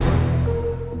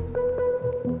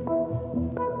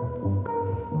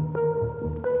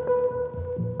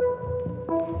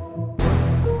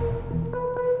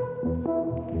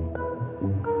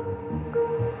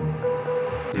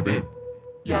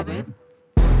Yeah, babe.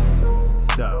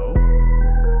 So,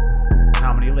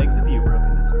 how many legs have you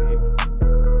broken this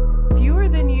week? Fewer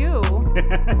than you.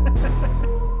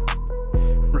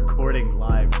 Recording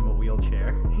live from a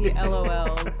wheelchair. He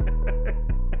LOLs.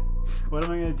 What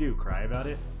am I gonna do? Cry about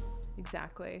it?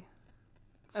 Exactly.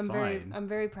 It's I'm fine.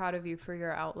 very proud of you for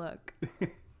your outlook.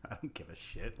 I don't give a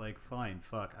shit. Like, fine,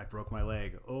 fuck. I broke my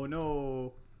leg. Oh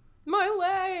no. My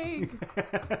leg.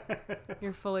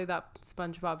 You're fully that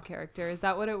SpongeBob character. Is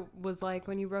that what it was like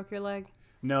when you broke your leg?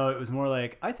 No, it was more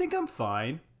like, I think I'm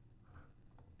fine.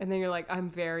 And then you're like, I'm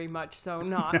very much so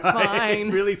not fine.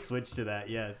 It really switched to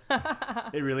that, yes.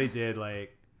 It really did.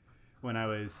 Like, when I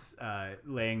was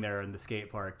laying there in the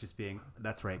skate park, just being,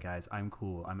 that's right, guys, I'm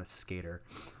cool. I'm a skater.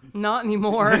 Not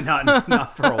anymore.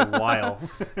 not for a while.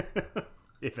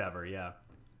 If ever, yeah.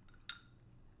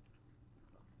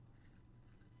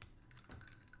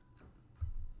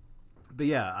 But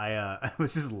yeah, I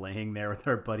was just laying there with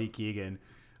our buddy Keegan,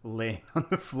 laying on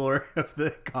the floor of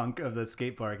the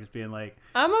skate park, just being like,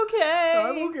 I'm okay.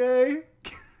 I'm okay.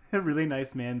 A really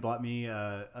nice man bought me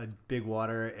a big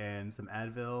water and some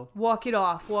Advil. Walk it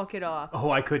off. Walk it off.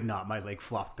 Oh, I could not. My leg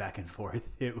flopped back and forth.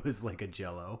 It was like a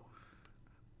jello.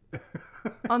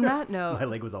 On that note, My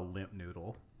leg was a limp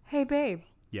noodle. hey, babe.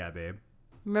 Yeah, babe.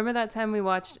 Remember that time we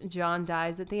watched John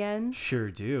Dies at the End? Sure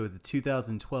do. The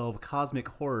 2012 cosmic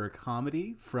horror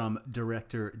comedy from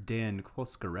director Dan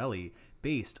Coscarelli,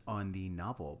 based on the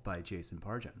novel by Jason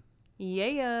Pargin.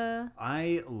 Yeah.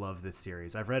 I love this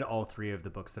series. I've read all 3 of the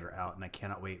books that are out, and I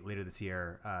cannot wait. Later this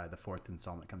year, the 4th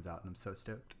installment comes out, and I'm so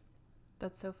stoked.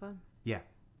 That's so fun. Yeah.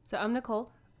 So I'm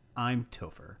Nicole, I'm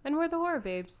Topher. and we're the Horror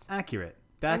Babes. Accurate.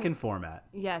 Back in format.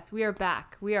 Yes, we are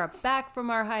back. We are back from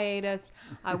our hiatus.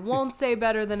 I won't say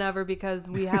better than ever because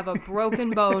we have a broken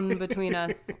bone between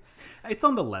us. It's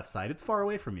on the left side. It's far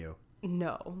away from you.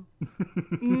 No.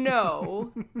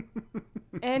 No.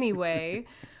 Anyway,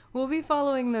 we'll be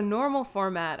following the normal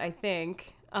format, I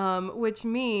think, which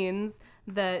means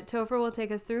that Topher will take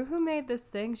us through who made this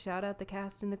thing, shout out the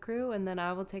cast and the crew, and then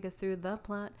I will take us through the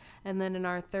plot. And then in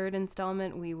our 3rd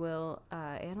installment, we will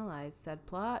analyze said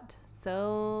plot.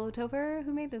 So, Topher,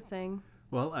 who made this thing?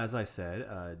 Well, as I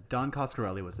said, Don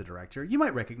Coscarelli was the director. You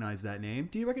might recognize that name.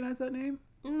 Do you recognize that name?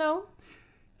 No.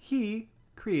 He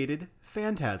created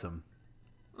Phantasm.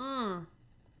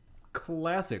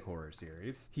 Classic horror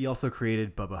series. He also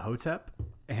created Bubba Hotep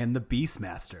and The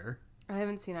Beastmaster. I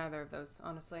haven't seen either of those,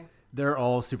 honestly. They're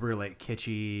all super like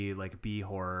kitschy, like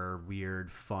B-horror,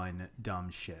 weird, fun,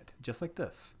 dumb shit. Just like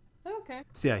this. Okay.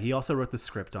 So yeah, he also wrote the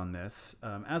script on this.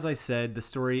 As I said, the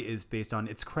story is based on,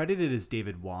 it's credited as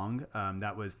David Wong.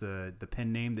 That was the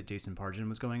pen name that Jason Pargin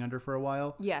was going under for a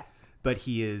while. Yes. But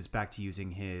he is back to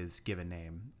using his given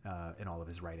name in all of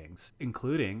his writings,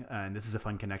 including, and this is a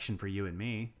fun connection for you and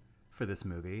me for this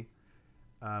movie,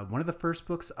 one of the first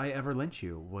books I ever lent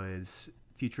you was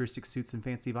Futuristic Suits and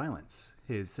Fancy Violence,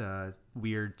 his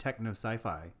weird techno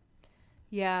sci-fi.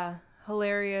 Yeah,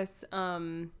 hilarious.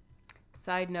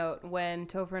 Side note, when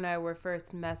Topher and I were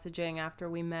first messaging after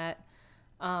we met,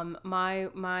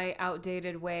 my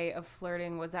outdated way of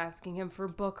flirting was asking him for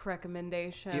book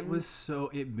recommendations.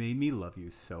 It made me love you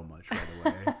so much right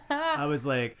away. I was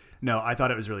like, no, I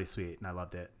thought it was really sweet and I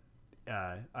loved it.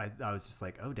 I was just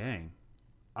like, oh, dang.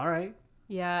 All right.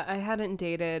 Yeah, I hadn't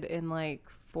dated in like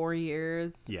 4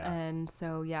 years. Yeah. And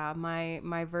so, yeah,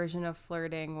 my version of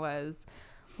flirting was,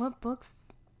 what books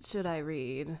should I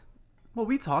read? Well,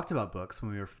 we talked about books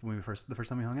when the first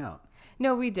time we hung out.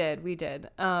 No, we did.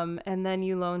 And then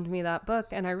you loaned me that book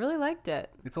and I really liked it.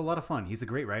 It's a lot of fun. He's a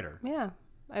great writer. Yeah,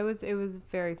 it was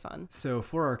very fun. So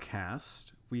for our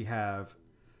cast, we have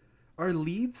our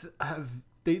leads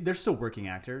they're still working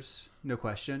actors, no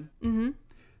question. Mm-hmm.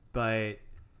 But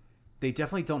they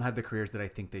definitely don't have the careers that I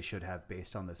think they should have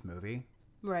based on this movie.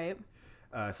 Right.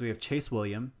 So we have Chase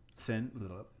Williamson.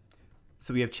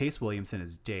 So we have Chase Williamson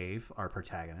as Dave, our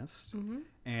protagonist,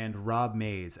 and Rob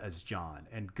Mays as John.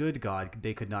 And good God,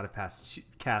 they could not have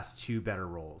cast 2 better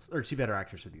roles, or 2 better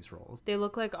actors for these roles. They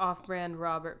look like off-brand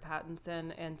Robert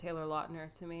Pattinson and Taylor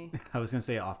Lautner to me. I was going to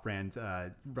say off-brand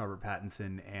Robert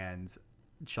Pattinson and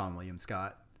Sean William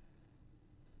Scott.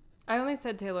 I only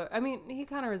said Taylor. I mean, he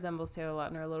kind of resembles Taylor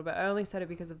Lautner a little bit. I only said it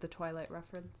because of the Twilight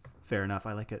reference. Fair enough.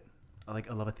 I like it. I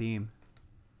love a theme.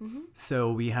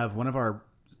 So we have one of our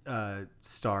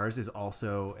stars is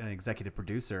also an executive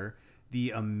producer,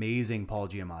 the amazing Paul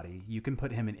Giamatti. You can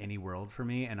put him in any world for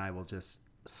me and I will just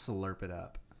slurp it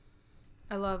up.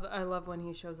 I love when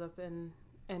he shows up in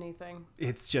anything.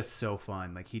 It's just so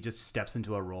fun. Like, he just steps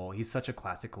into a role. He's such a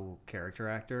classical character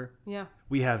actor. Yeah.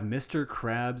 We have Mr.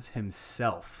 Krabs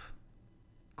himself,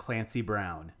 Clancy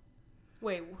Brown.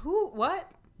 Wait, who? What?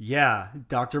 Yeah,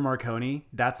 Dr. Marconi.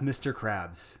 That's Mr.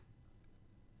 Krabs.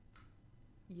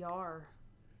 Yar.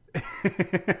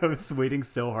 I was waiting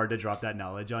so hard to drop that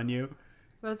knowledge on you.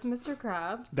 That's Mr.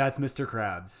 Krabs. That's Mr.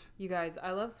 Krabs. You guys,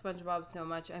 I love SpongeBob so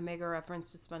much. I make a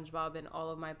reference to SpongeBob in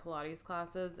all of my Pilates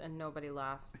classes, and nobody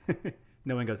laughs.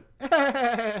 No one goes,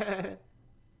 I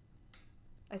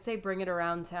say "bring it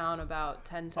around town" about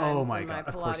 10 times. oh my in God. my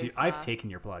Of course, Pilates I've class. taken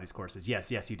your Pilates courses. Yes,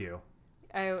 you do.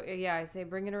 I say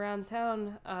 "bring it around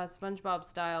town," SpongeBob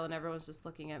style, and everyone's just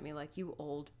looking at me like, "You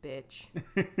old bitch."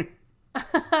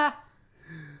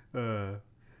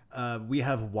 We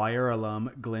have Wire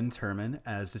alum Glenn Turman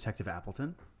as Detective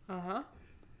Appleton. Uh-huh.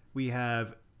 We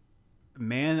have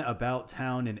man about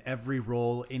town in every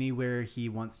role, anywhere he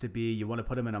wants to be. You want to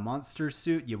put him in a monster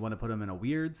suit. You want to put him in a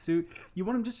weird suit. You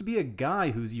want him just to be a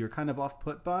guy who's you're kind of off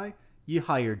put by. You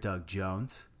hire Doug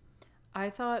Jones. I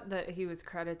thought that he was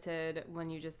credited when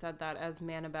you just said that as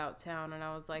man about town, and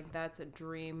I was like, that's a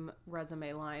dream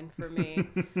resume line for me.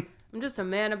 I'm just a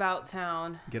man about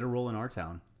town. Get a role in our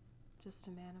town. Just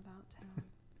a man about town.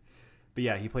 But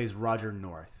yeah, he plays Roger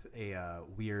North, a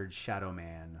weird shadow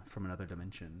man from another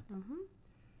dimension. Mm-hmm.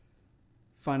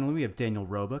 Finally, we have Daniel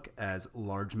Roebuck as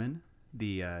Largeman,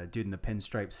 the dude in the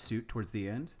pinstripe suit towards the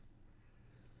end.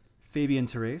 Fabian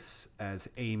Therese as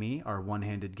Amy, our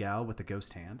one-handed gal with the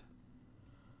ghost hand.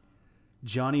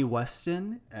 Johnny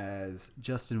Weston as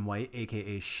Justin White,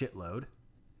 a.k.a. Shitload.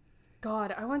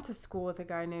 God, I went to school with a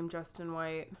guy named Justin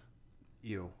White.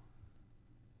 Ew.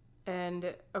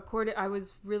 And I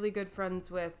was really good friends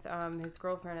with his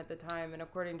girlfriend at the time, and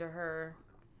according to her,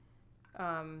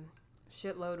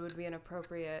 shitload would be an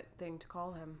appropriate thing to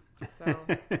call him. So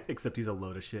Except he's a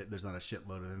load of shit. There's not a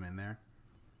shitload of him in there.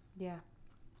 yeah.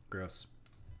 Gross.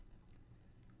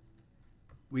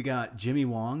 We got Jimmy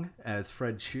Wong as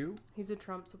Fred Chew. He's a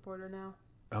Trump supporter now.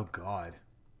 Oh, God.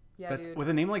 Yeah, dude. With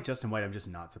a name like Justin White, I'm just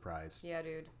not surprised. Yeah,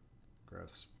 dude.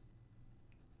 Gross.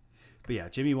 But yeah,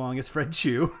 Jimmy Wong is Fred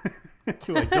Chew,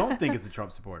 who I don't think is a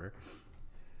Trump supporter.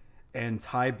 And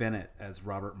Ty Bennett as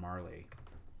Robert Marley.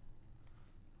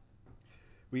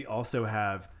 We also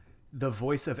have the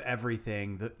voice of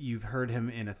everything. You've heard him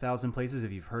in 1,000 places.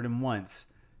 If you've heard him once,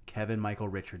 Kevin Michael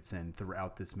Richardson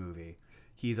throughout this movie.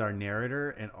 He's our narrator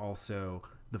and also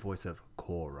the voice of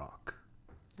Korok.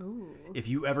 Ooh. If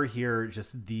you ever hear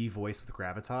just the voice with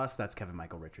gravitas, that's Kevin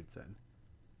Michael Richardson.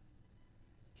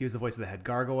 He was the voice of the head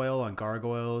gargoyle on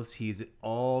Gargoyles. He's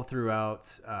all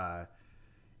throughout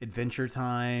Adventure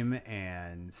Time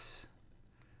and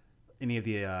any of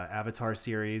the Avatar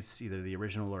series, either the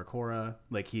original or Korra.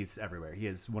 Like, he's everywhere. He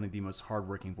is one of the most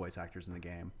hardworking voice actors in the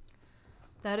game.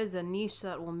 That is a niche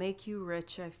that will make you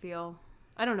rich, I feel.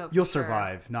 I don't know if You'll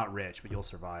survive. Not rich, but you'll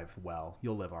survive well.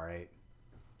 You'll live all right.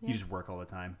 Yeah. You just work all the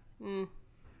time. Mm.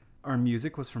 Our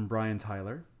music was from Brian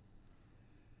Tyler.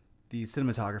 The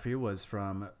cinematography was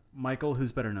from Michael,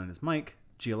 who's better known as Mike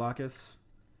Giolakis.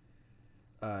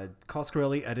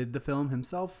 Coscarelli edited the film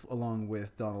himself, along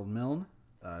with Donald Milne.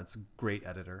 It's a great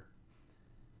editor.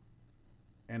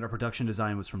 And our production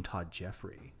design was from Todd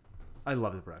Jeffrey. I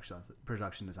love the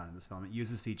production design of this film. It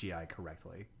uses CGI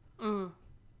correctly. Mm.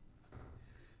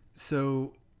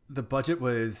 So the budget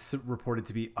was reported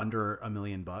to be under $1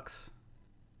 million,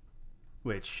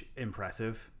 which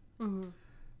impressive.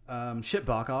 Mm-hmm. Shit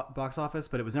box office,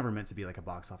 but it was never meant to be like a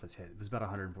box office hit. It was about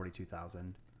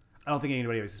 142,000. I don't think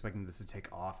anybody was expecting this to take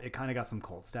off. It kind of got some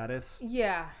cult status.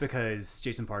 Yeah. Because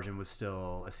Jason Pargin was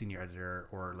still a senior editor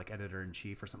or like editor in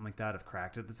chief or something like that of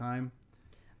Cracked at the time.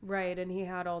 Right, and he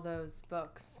had all those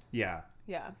books. Yeah.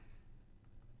 Yeah.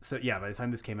 So yeah, by the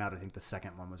time this came out, I think the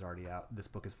second one was already out. This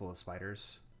Book is Full of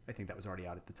Spiders. I think that was already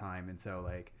out at the time. And so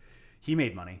like he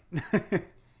made money.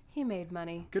 He made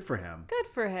money. Good for him. Good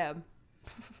for him.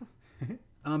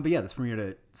 But yeah, this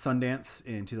premiered at Sundance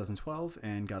in 2012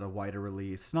 and got a wider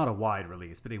release. Not a wide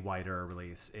release, but a wider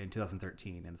release in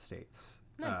 2013 in the States.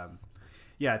 Nice.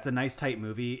 Yeah, it's a nice tight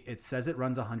movie. It says it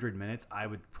runs 100 minutes. I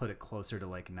would put it closer to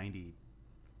like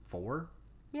 94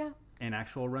 Yeah. in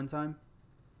actual runtime.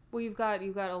 Well, you've got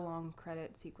a long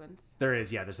credit sequence. There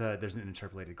is, yeah. There's an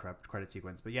interpolated credit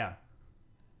sequence, but yeah,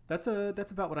 that's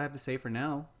about what I have to say for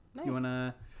now. Nice. You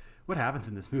wanna? What happens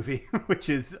in this movie, which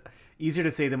is easier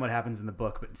to say than what happens in the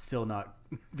book, but still not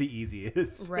the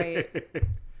easiest. Right.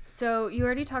 So you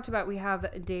already talked about, we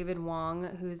have David Wong,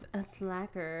 who's a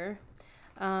slacker.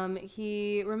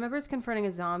 He remembers confronting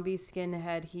a zombie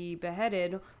skinhead he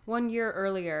beheaded 1 year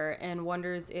earlier and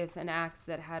wonders if an axe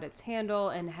that had its handle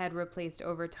and head replaced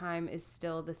over time is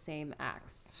still the same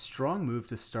axe. Strong move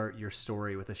to start your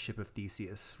story with a Ship of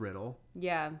Theseus riddle.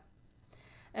 Yeah.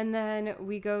 And then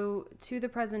we go to the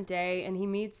present day, and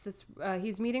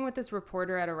he's meeting with this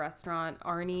reporter at a restaurant,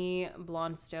 Arnie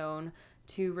Blondstone,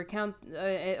 to recount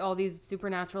all these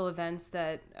supernatural events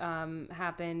that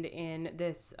happened in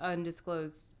this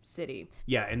undisclosed city.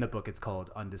 Yeah, in the book it's called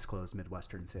Undisclosed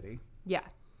Midwestern City. Yeah.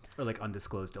 Or like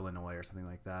Undisclosed Illinois or something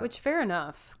like that. Which, fair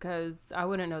enough, because I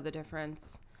wouldn't know the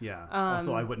difference. Yeah.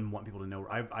 Also, I wouldn't want people to know.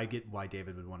 I get why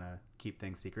David would want to keep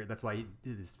things secret. That's why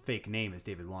his fake name is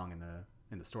David Wong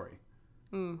in the story.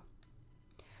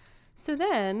 So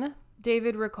then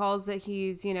David recalls that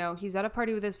he's at a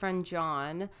party with his friend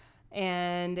John,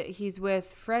 and he's with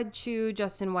Fred Chu,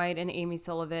 Justin White, and Amy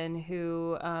Sullivan,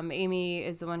 who Amy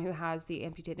is the one who has the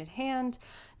amputated hand.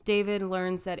 David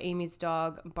learns that Amy's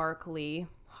dog, Barkley,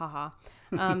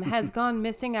 has gone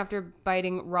missing after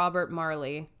biting Robert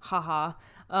Marley,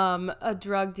 a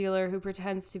drug dealer who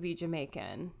pretends to be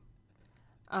Jamaican.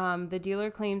 The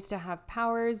dealer claims to have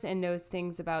powers and knows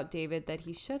things about David that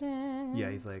he shouldn't. Yeah,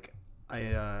 he's like,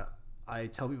 I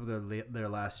tell people their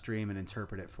last dream and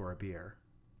interpret it for a beer.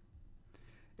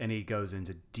 And he goes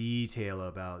into detail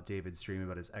about David's dream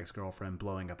about his ex-girlfriend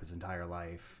blowing up his entire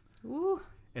life. Ooh.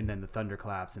 And then the thunder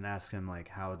claps and asks him, like,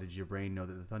 how did your brain know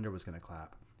that the thunder was going to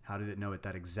clap? How did it know at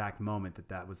that exact moment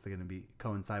that was going to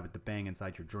coincide with the bang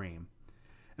inside your dream?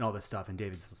 And all this stuff. And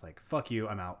David's just like, fuck you,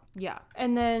 I'm out. Yeah.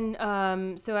 And then,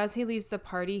 so as he leaves the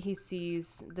party, he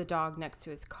sees the dog next to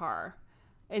his car.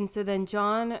 And so then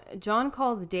John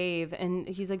calls Dave, and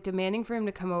he's like demanding for him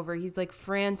to come over. He's like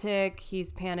frantic.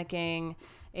 He's panicking.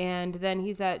 And then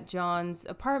he's at John's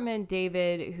apartment.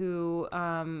 David, who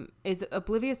is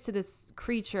oblivious to this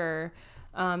creature,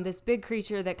 this big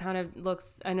creature that kind of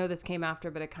looks, I know this came after,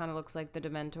 but it kind of looks like the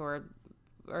Dementor,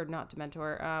 or not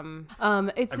Dementor.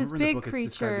 It's this big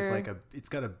creature. It's like it's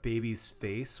got a baby's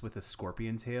face with a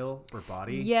scorpion tail or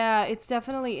body. Yeah, it's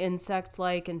definitely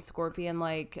insect-like and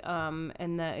scorpion-like,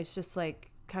 and it's just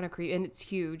like kind of creepy, and it's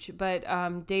huge.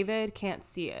 But David can't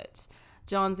see it.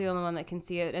 John's the only one that can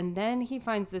see it. And then he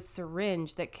finds this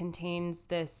syringe that contains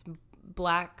this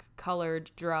black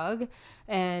colored drug,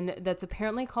 and that's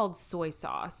apparently called soy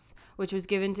sauce, which was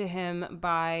given to him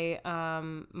by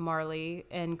Marley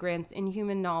and grants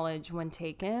inhuman knowledge when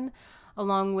taken,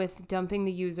 along with dumping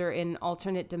the user in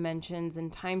alternate dimensions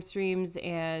and time streams.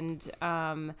 And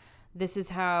this is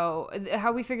how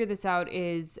we figure this out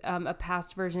is a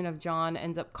past version of John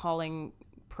ends up calling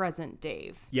present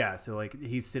Dave. Yeah, so like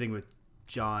he's sitting with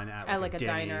John at like a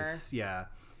diner. Yeah.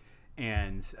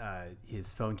 And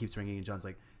his phone keeps ringing, and John's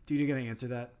like, dude, you're going to answer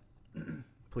that?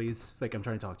 Please? Like, I'm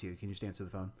trying to talk to you. Can you just answer the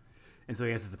phone? And so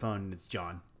he answers the phone, and it's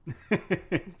John.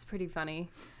 It's pretty funny.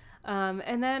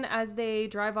 And then as they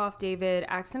drive off, David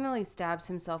accidentally stabs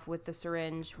himself with the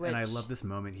syringe. And I love this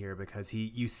moment here because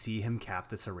you see him cap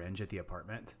the syringe at the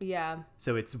apartment. Yeah.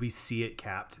 So we see it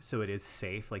capped, so it is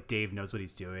safe. Like, Dave knows what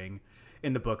he's doing.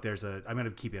 In the book, I'm going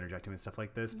to keep interjecting with stuff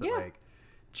like this, but like,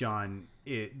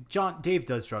 Dave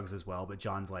does drugs as well, but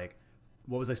John's like,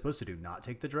 what was I supposed to do? Not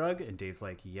take the drug? And Dave's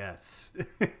like, yes.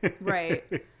 Right.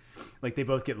 Like, they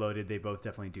both get loaded. They both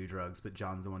definitely do drugs, but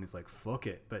John's the one who's like, fuck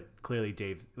it. But clearly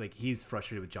Dave's like, he's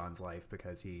frustrated with John's life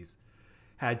because he's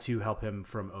had to help him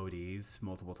from ODs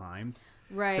multiple times.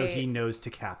 Right. So he knows to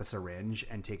cap a syringe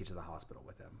and take it to the hospital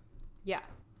with him. Yeah.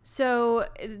 So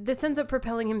this ends up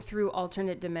propelling him through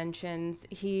alternate dimensions.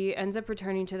 He ends up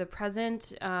returning to the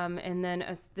present, and then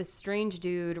this strange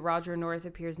dude, Roger North,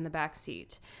 appears in the back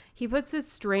seat. He puts this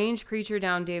strange creature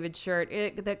down David's shirt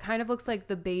that kind of looks like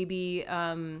the baby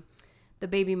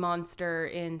monster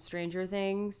in Stranger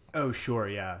Things. Oh, sure,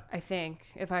 yeah. I think,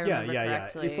 if I remember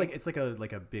correctly. Yeah. It's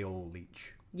like a big old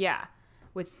leech. Yeah,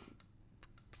 with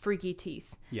freaky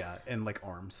teeth. Yeah, and like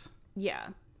arms. Yeah.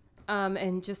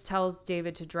 And just tells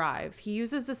David to drive. He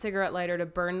uses the cigarette lighter to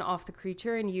burn off the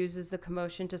creature and uses the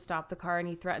commotion to stop the car, and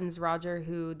he threatens Roger,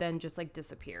 who then just like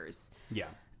disappears. Yeah.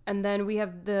 And then we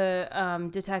have the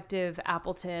detective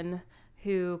Appleton,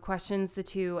 who questions the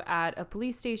two at a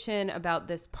police station about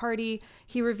this party.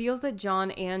 He reveals that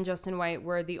John and Justin White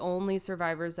were the only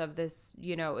survivors of this.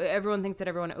 Everyone thinks that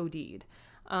everyone OD'd.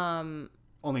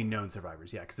 Only known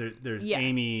survivors, yeah, because there's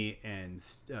Amy and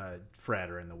Fred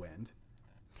are in the wind.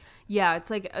 Yeah, it's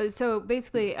like, so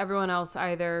basically everyone else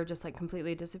either just like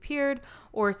completely disappeared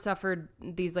or suffered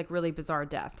these like really bizarre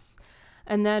deaths.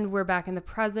 And then we're back in the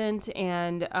present,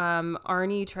 and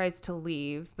Arnie tries to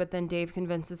leave, but then Dave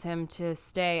convinces him to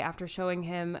stay after showing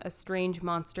him a strange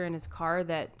monster in his car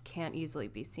that can't easily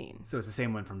be seen. So it's the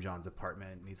same one from John's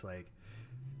apartment, and he's like,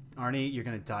 Arnie, you're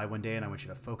going to die one day, and I want you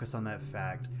to focus on that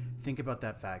fact. Think about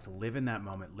that fact. Live in that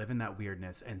moment. Live in that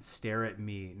weirdness, and stare at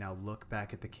me. Now look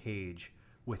back at the cage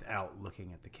without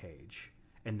looking at the cage.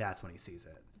 And that's when he sees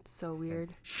it. It's so weird.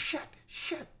 And,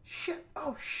 shit.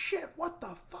 Oh, shit. What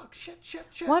the fuck? Shit.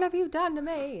 What have you done to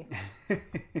me?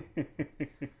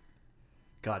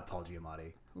 God, Paul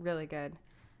Giamatti. Really good.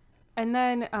 And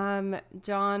then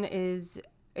John is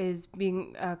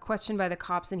being questioned by the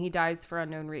cops, and he dies for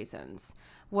unknown reasons.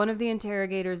 One of the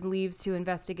interrogators leaves to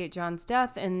investigate John's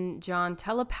death, and John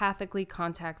telepathically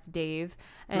contacts Dave.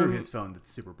 Through his phone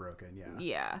that's super broken,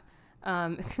 Yeah.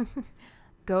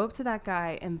 Go up to that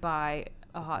guy and buy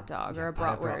a hot dog or a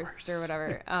bratwurst or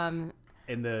whatever.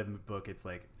 In the book, it's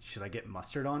like, should I get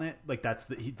mustard on it? Like,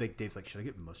 Dave's like, should I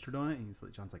get mustard on it? And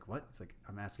John's like, what? He's like,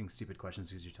 I'm asking stupid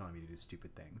questions because you're telling me to do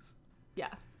stupid things.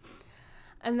 Yeah.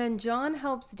 And then John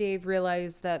helps Dave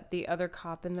realize that the other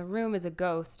cop in the room is a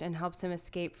ghost and helps him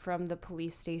escape from the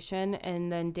police station.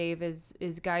 And then Dave is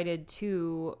guided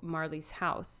to Marley's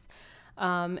house.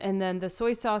 And then the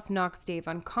soy sauce knocks Dave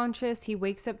unconscious. He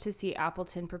wakes up to see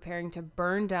Appleton preparing to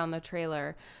burn down the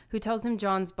trailer, who tells him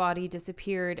John's body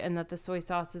disappeared and that the soy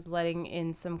sauce is letting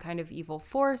in some kind of evil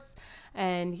force.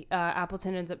 And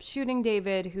Appleton ends up shooting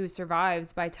David, who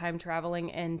survives by time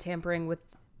traveling and tampering with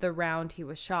the round he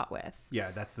was shot with. Yeah,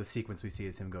 that's the sequence we see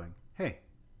is him going, hey,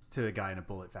 to the guy in a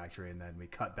bullet factory, and then we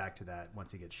cut back to that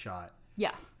once he gets shot. Yeah.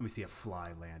 And we see a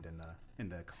fly land in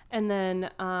the And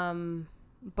then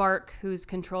Bark, who's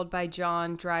controlled by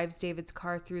John, drives David's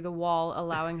car through the wall,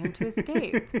 allowing him to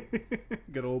escape.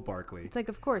 Good old Barkley. It's like,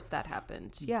 of course that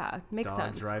happened. Yeah, makes Dog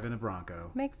sense. driving a Bronco.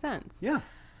 Makes sense. Yeah.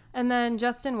 And then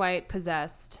Justin White,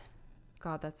 possessed.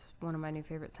 God, that's one of my new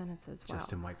favorite sentences. Wow.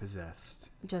 Justin White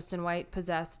possessed. Justin White,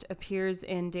 possessed, appears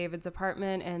in David's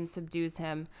apartment and subdues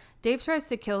him. Dave tries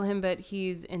to kill him, but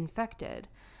he's infected.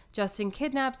 Justin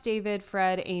kidnaps David,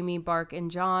 Fred, Amy, Bark,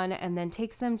 and John, and then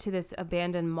takes them to this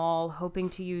abandoned mall, hoping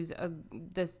to use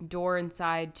this door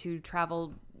inside to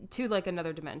travel to like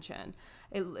another dimension.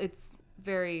 It's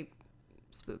very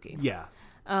spooky. Yeah.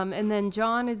 And then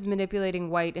John is manipulating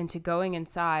White into going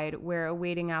inside, where a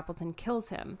waiting Appleton kills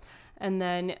him. And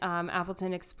then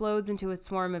Appleton explodes into a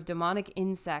swarm of demonic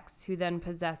insects who then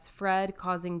possess Fred,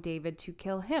 causing David to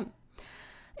kill him.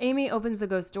 Amy opens the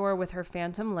ghost door with her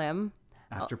phantom limb.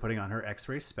 After putting on her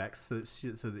x-ray specs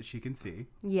so that she can see.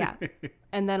 Yeah.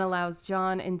 And then allows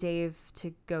John and Dave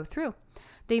to go through.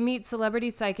 They meet celebrity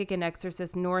psychic and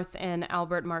exorcist North and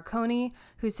Albert Marconi,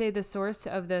 who say the source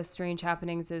of the strange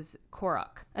happenings is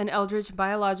Korok, an eldritch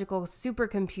biological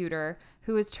supercomputer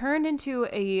who is turned into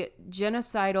a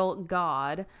genocidal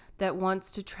god that wants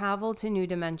to travel to new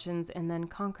dimensions and then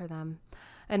conquer them.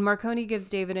 And Marconi gives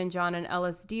David and John an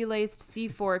LSD-laced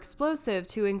C4 explosive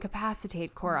to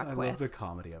incapacitate Korok I with. love the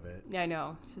comedy of it. Yeah, I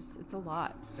know. It's a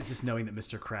lot. And just knowing that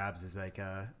Mr. Krabs is like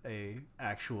a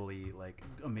actually like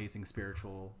amazing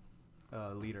spiritual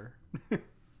leader.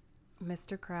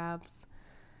 Mr. Krabs.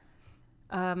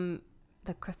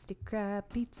 The Krusty Krab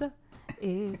pizza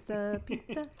is the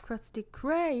pizza. Krusty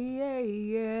Krab.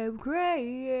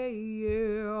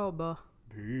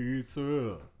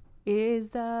 Pizza. Is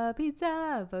the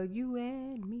pizza for you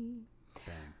and me.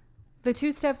 Bang. The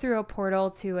two step through a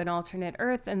portal to an alternate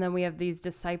Earth, and then we have these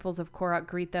disciples of Korok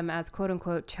greet them as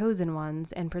quote-unquote chosen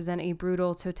ones and present a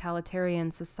brutal totalitarian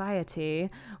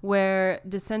society where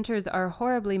dissenters are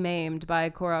horribly maimed by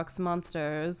Korok's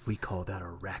monsters. We call that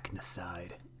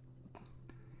arachnocide.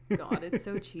 God, it's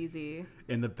so cheesy.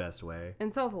 In the best way.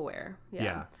 And self-aware.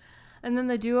 Yeah. And then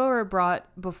the duo are brought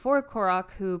before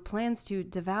Korok, who plans to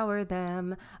devour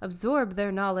them, absorb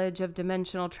their knowledge of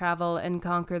dimensional travel, and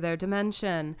conquer their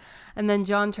dimension. And then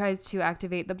John tries to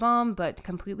activate the bomb, but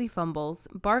completely fumbles.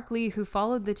 Barkley, who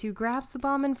followed the two, grabs the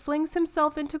bomb and flings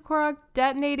himself into Korok,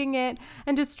 detonating it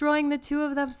and destroying the two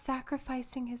of them,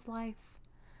 sacrificing his life.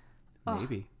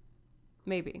 Maybe.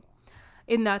 Maybe.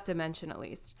 In that dimension, at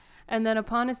least. And then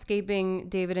upon escaping,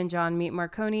 David and John meet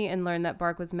Marconi and learn that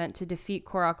Bark was meant to defeat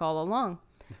Korok all along.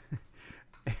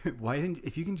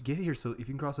 If you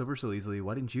can cross over so easily,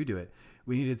 why didn't you do it?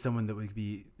 We needed someone that would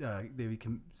be, they would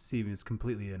seem as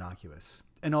completely innocuous.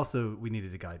 And also, we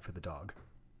needed a guide for the dog.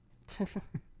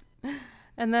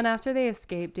 And then after they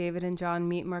escape, David and John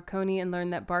meet Marconi and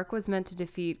learn that Bark was meant to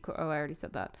defeat... I already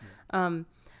said that. Yeah.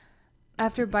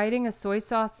 After biting a soy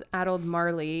sauce-addled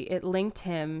Marley, it linked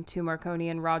him to Marconi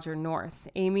and Roger North.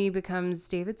 Amy becomes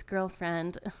David's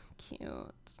girlfriend.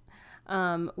 Cute.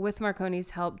 With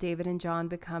Marconi's help, David and John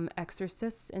become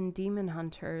exorcists and demon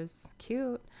hunters.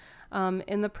 Cute.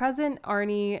 In the present,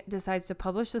 Arnie decides to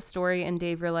publish the story, and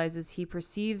Dave realizes he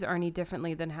perceives Arnie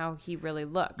differently than how he really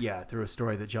looks. Yeah, through a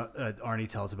story that Arnie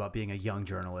tells about being a young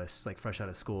journalist, like fresh out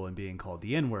of school and being called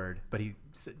the N-word, but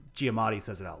Giamatti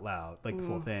says it out loud, like the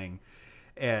full thing.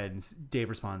 And Dave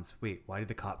responds, wait, why did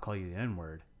the cop call you the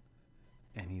N-word?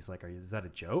 And he's like, is that a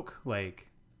joke? Like,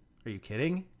 are you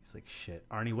kidding? He's like, shit,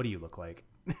 Arnie, what do you look like?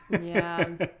 Yeah.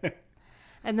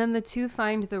 And then the two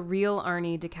find the real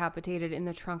Arnie decapitated in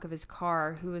the trunk of his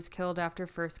car, who was killed after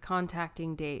first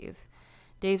contacting Dave.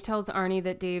 Dave tells Arnie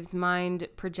that Dave's mind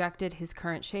projected his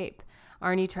current shape.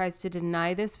 Arnie tries to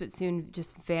deny this, but soon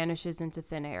just vanishes into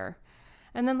thin air.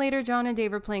 And then later, John and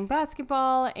Dave are playing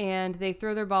basketball, and they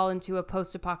throw their ball into a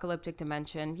post-apocalyptic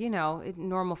dimension. You know,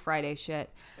 normal Friday shit.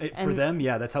 For them,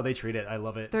 yeah, that's how they treat it. I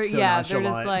love it. So yeah,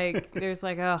 they're just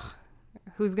like, ugh,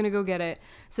 who's gonna go get it?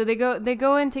 So they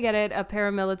go in to get it. A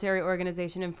paramilitary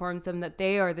organization informs them that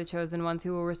they are the chosen ones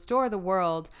who will restore the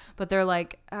world. But they're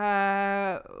like,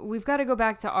 we've got to go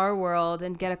back to our world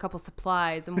and get a couple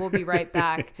supplies, and we'll be right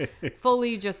back.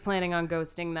 Fully just planning on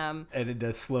ghosting them. And it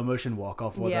does slow motion walk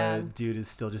off while the dude is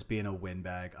still just being a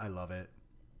windbag. I love it.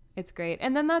 It's great.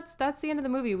 And then that's the end of the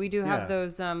movie. We do have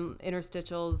those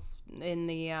interstitials in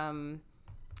the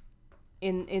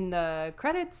in the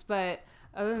credits, but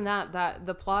other than that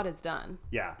the plot is done.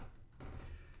 Yeah.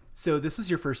 So this was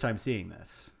your first time seeing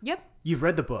this. Yep. You've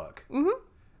read the book. Mm-hmm.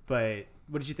 But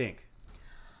what did you think?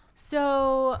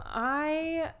 So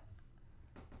I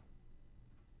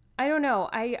don't know.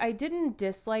 I didn't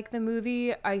dislike the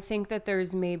movie. I think that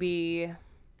there's maybe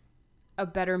a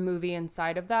better movie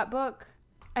inside of that book.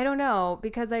 I don't know,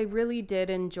 because I really did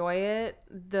enjoy it,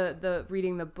 the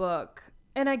reading the book.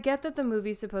 And I get that the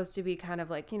movie's supposed to be kind of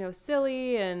like, you know,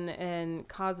 silly and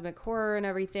cosmic horror and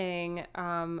everything.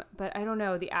 But I don't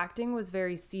know. The acting was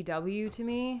very CW to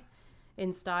me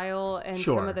in style, and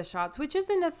some of the shots, which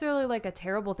isn't necessarily like a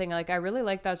terrible thing. Like, I really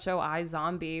like that show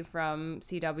iZombie from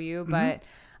CW, but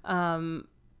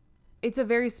it's a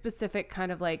very specific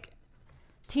kind of like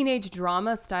teenage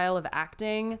drama style of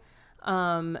acting.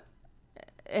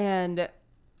 And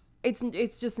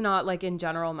it's just not like in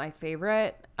general my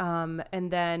favorite.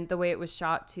 And then the way it was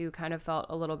shot too kind of felt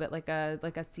a little bit like a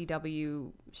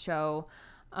CW show.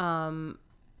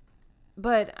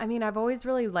 But I mean, I've always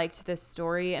really liked this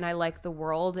story, and I like the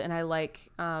world, and I like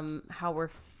how we're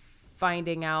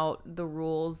finding out the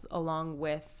rules along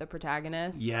with the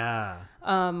protagonist. Yeah.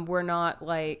 We're not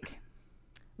like,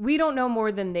 we don't know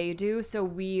more than they do, so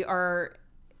we are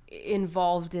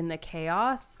involved in the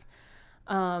chaos.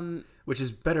 Which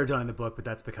is better done in the book, but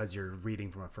that's because you're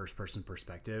reading from a first-person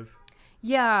perspective.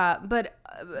 Yeah, but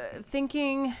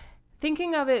thinking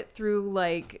of it through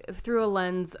a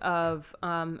lens of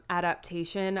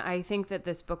adaptation, I think that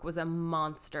this book was a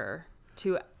monster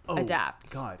to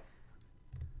adapt. God.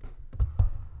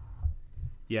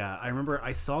 Yeah, I remember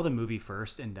I saw the movie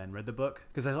first and then read the book,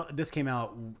 because this came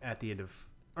out at the end of,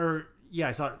 I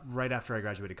saw it right after I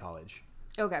graduated college.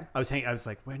 Okay. I was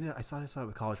like, when did I saw it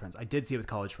with college friends? I did see it with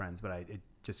college friends, but it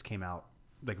just came out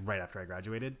like right after I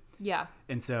graduated. Yeah.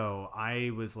 And so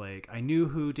I was like, I knew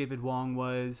who David Wong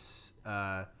was.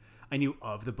 I knew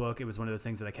of the book. It was one of those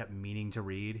things that I kept meaning to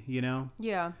read, you know?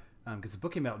 Yeah. Because the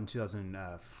book came out in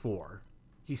 2004.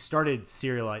 He started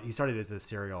as a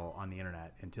serial on the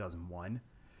internet in 2001.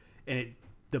 And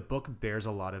the book bears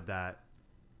a lot of that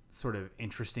sort of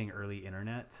interesting early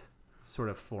internet sort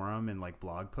of forum and like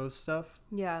blog post stuff.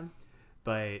 Yeah.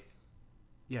 But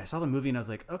yeah, I saw the movie and I was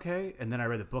like, okay. And then I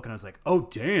read the book and I was like, oh,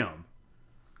 damn.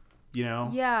 You know?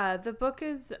 Yeah, the book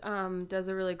does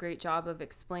a really great job of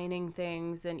explaining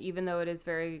things. And even though it is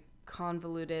very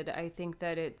convoluted, I think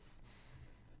that it's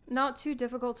not too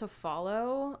difficult to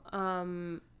follow,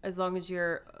 as long as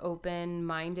you're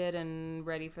open-minded and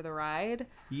ready for the ride.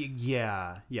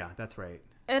 Yeah, that's right.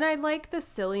 And I like the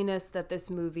silliness that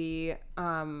this movie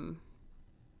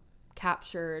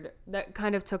captured, that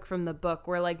kind of took from the book,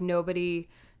 where like nobody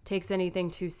takes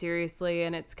anything too seriously,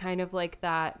 and it's kind of like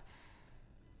that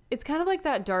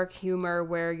dark humor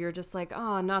where you're just like,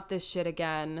 oh, not this shit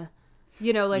again,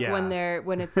 you know, like when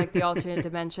it's like the alternate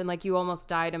dimension, like you almost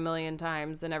died a million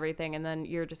times and everything, and then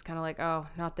you're just kind of like, oh,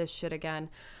 not this shit again.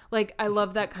 Like, I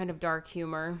love that kind of dark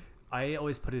humor. I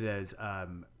always put it as,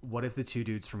 what if the two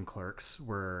dudes from Clerks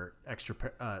were extra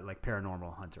like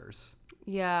paranormal hunters?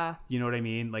 Yeah. You know what I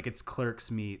mean? Like, it's Clerks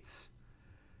meets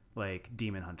like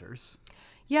demon hunters.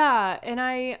 Yeah, and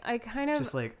I kind of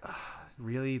just like,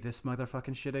 really, this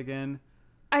motherfucking shit again?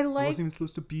 I wasn't even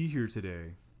supposed to be here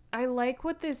today. I like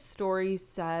what this story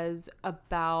says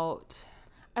about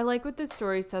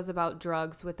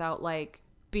drugs without like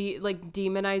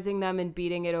demonizing them and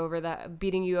beating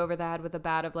you over the head with a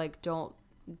bat of like, don't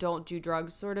do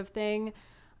drugs sort of thing.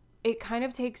 It kind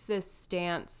of takes this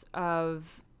stance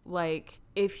of like,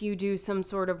 if you do some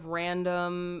sort of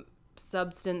random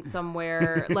substance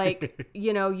somewhere, like,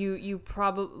 you know, you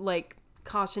probably like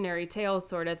cautionary tale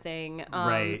sort of thing.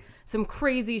 Right. Some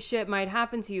crazy shit might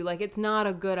happen to you. Like, it's not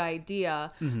a good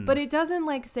idea. Mm-hmm. But it doesn't,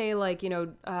 like, say, like,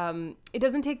 it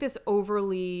doesn't take this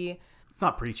overly It's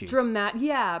not preachy.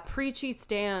 preachy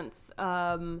stance,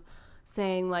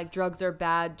 saying, like, drugs are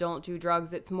bad, don't do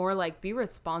drugs. It's more like, be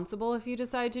responsible if you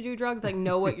decide to do drugs. Like,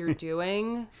 know what you're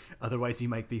doing. Otherwise, you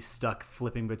might be stuck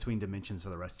flipping between dimensions for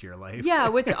the rest of your life. Yeah,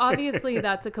 which obviously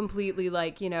that's a completely,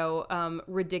 like,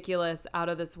 ridiculous, out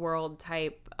of this world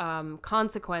type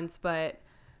consequence. But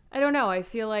I don't know. I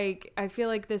feel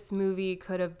like this movie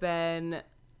could have been,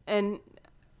 and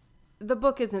the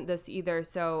book isn't this either.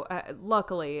 So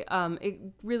luckily, it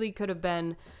really could have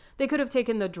been. They could have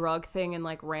taken the drug thing and,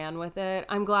 like, ran with it.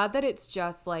 I'm glad that it's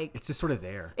just, like... It's just sort of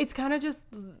there. It's kind of just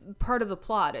part of the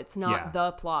plot. It's not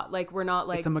the plot. Like, we're not,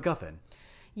 like... It's a MacGuffin.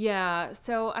 Yeah.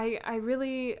 So I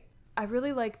really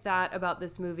like that about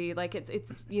this movie. Like,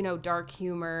 it's dark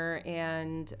humor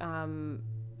and... I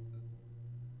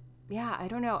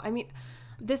don't know. I mean...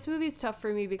 This movie's tough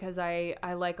for me because I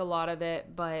like a lot of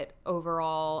it, but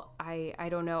overall, I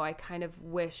don't know. I kind of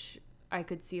wish I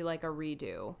could see, like, a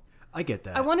redo. I get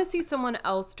that. I want to see someone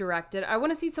else direct it. I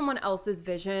want to see someone else's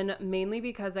vision, mainly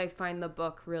because I find the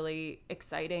book really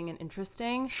exciting and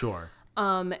interesting. Sure.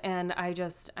 And I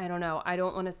don't know. I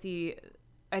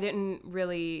didn't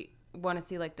really want to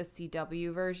see, like, the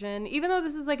CW version. Even though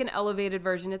this is, like, an elevated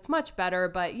version, it's much better,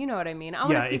 but you know what I mean. I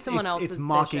want to see someone else's vision. It's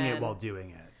mocking it while doing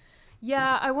it.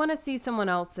 Yeah, I want to see someone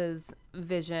else's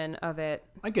vision of it.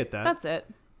 I get that. That's it.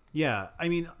 Yeah, I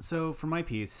mean, so for my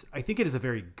piece, I think it is a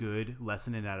very good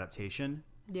lesson in adaptation.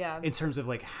 Yeah. In terms of,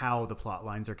 like, how the plot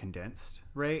lines are condensed,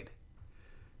 right?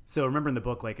 So remember in the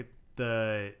book, like,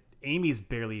 Amy's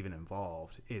barely even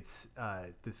involved. It's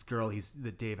this girl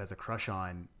that Dave has a crush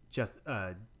on, just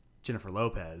Jennifer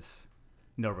Lopez,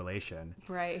 no relation.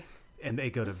 Right. And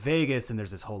they go to Vegas, and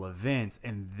there's this whole event,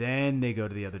 and then they go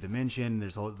to the other dimension.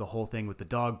 There's the whole thing with the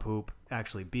dog poop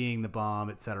actually being the bomb,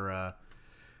 etc.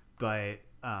 But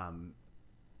I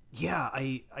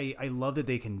love that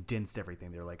they condensed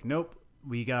everything. They're like, nope,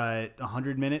 we got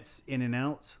 100 minutes in and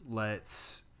out.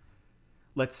 Let's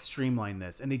streamline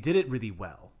this, and they did it really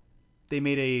well. They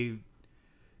made a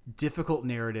difficult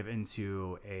narrative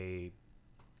into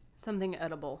something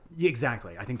edible. Yeah,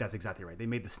 exactly. I think that's exactly right. They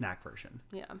made the snack version.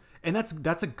 Yeah. And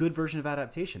that's a good version of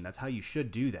adaptation. That's how you should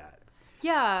do that.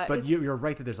 Yeah. But you're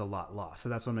right that there's a lot lost. So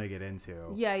that's what I'm going to get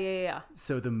into. Yeah.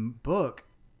 So the book,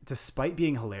 despite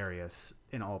being hilarious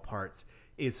in all parts,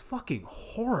 is fucking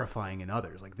horrifying in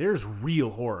others. Like, there's real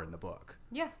horror in the book.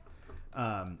 Yeah.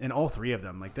 In all three of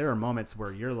them. Like, there are moments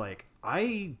where you're like,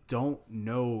 I don't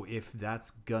know if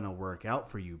that's going to work out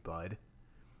for you, bud.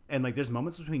 And, like, there's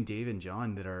moments between Dave and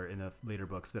John that are in the later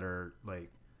books that are,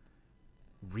 like,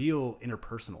 real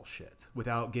interpersonal shit.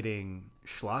 Without getting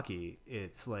schlocky,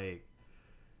 it's like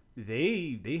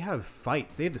they have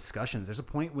fights. They have discussions. There's a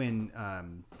point when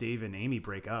Dave and Amy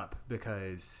break up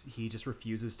because he just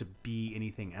refuses to be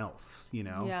anything else, you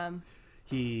know? Yeah.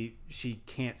 She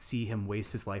can't see him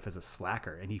waste his life as a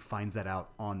slacker, and he finds that out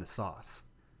on the sauce.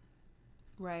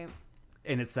 Right.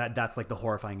 And it's that's like the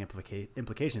horrifying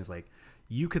implication is like,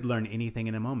 you could learn anything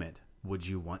in a moment. Would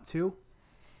you want to?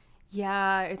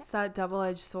 Yeah, it's that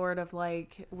double-edged sword of,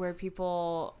 like, where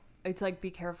people, it's like,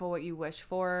 be careful what you wish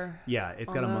for. Yeah,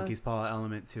 it's got a monkey's paw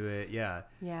element to it. Yeah.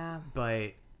 Yeah.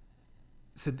 But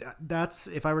so that's,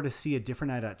 if I were to see a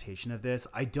different adaptation of this,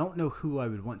 I don't know who I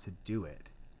would want to do it.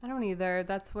 I don't either.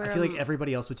 That's where I feel like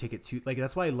everybody else would take it too. Like,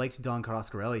 that's why I liked Don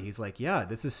Coscarelli. He's like, yeah,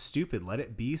 this is stupid. Let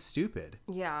it be stupid.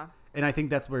 Yeah. And I think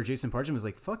that's where Jason Pargin was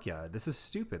like, fuck yeah, this is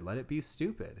stupid. Let it be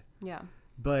stupid. Yeah.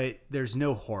 But there's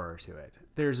no horror to it.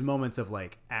 There's moments of,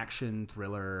 like, action,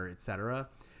 thriller, etc.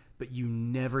 But you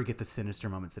never get the sinister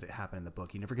moments that happen in the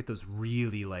book. You never get those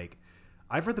really, like,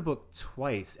 I've read the book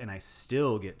twice and I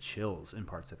still get chills in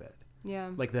parts of it. Yeah.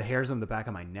 Like the hairs on the back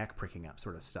of my neck pricking up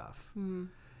sort of stuff. Mm-hmm.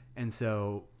 And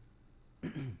so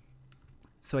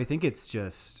I think it's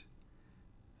just,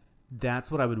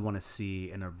 that's what I would want to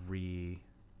see in a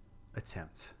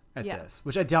attempt at this,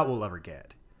 which I doubt we'll ever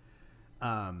get.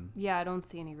 Yeah, I don't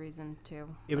see any reason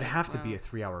to. It would have to be a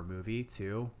 3-hour movie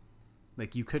too.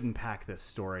 Like, you couldn't pack this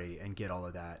story and get all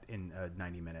of that in a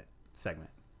 90-minute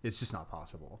segment. It's just not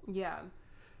possible. Yeah.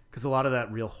 Because a lot of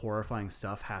that real horrifying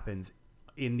stuff happens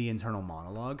in the internal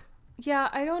monologue. Yeah,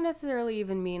 I don't necessarily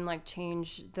even mean, like,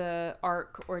 change the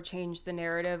arc or change the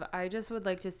narrative. I just would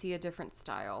like to see a different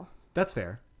style. That's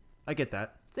fair. I get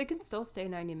that. So it can still stay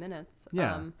 90 minutes.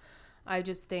 Yeah. I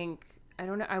just think, I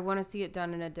don't know, I want to see it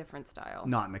done in a different style.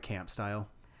 Not in a camp style.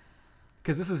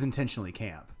 Because this is intentionally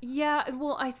camp. Yeah,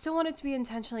 well, I still want it to be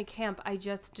intentionally camp. I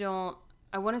just don't,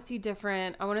 I want to see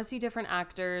different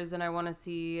actors, and I want to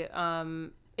see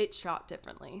it shot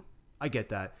differently. I get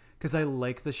that because I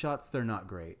like the shots. They're not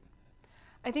great.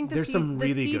 I think There's some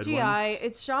really good CGI, ones.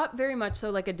 it's shot very much so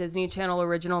like a Disney Channel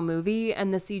original movie,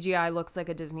 and the CGI looks like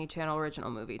a Disney Channel original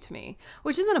movie to me,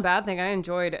 which isn't a bad thing. I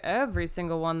enjoyed every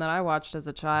single one that I watched as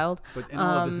a child. But all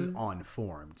of this is on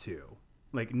form too.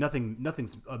 Like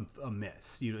nothing's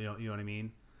amiss. You know what I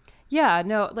mean? Yeah,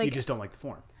 no, like You just don't like the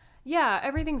form. yeah,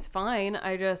 everything's fine.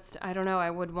 I don't know. I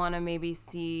would want to maybe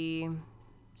see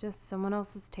just someone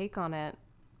else's take on it.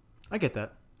 I get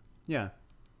that. Yeah.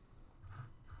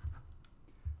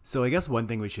 So I guess one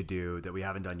thing we should do that we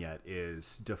haven't done yet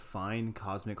is define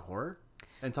cosmic horror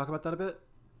and talk about that a bit.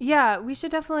 Yeah, we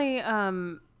should definitely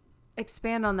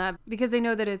expand on that because I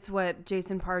know that it's what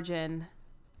Jason Pargin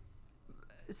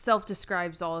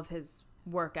self-describes all of his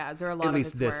work as, or a lot At of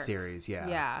least his this work. series,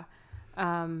 yeah.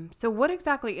 Yeah. So what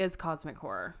exactly is cosmic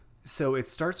horror? So it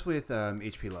starts with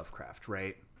H.P. Lovecraft,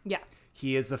 right? Yeah.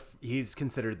 He's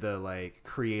considered the like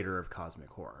creator of cosmic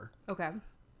horror. Okay.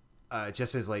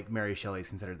 Just as like Mary Shelley is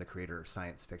considered the creator of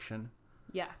science fiction.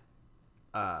 Yeah.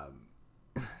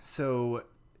 So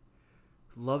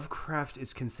Lovecraft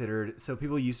is considered, so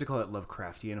people used to call it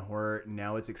Lovecraftian horror.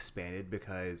 Now it's expanded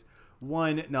because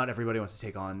one, not everybody wants to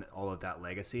take on all of that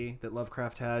legacy that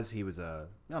Lovecraft has. He was a,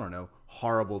 I don't know,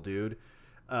 horrible dude.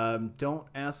 Don't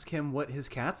ask him what his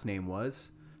cat's name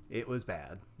was. It was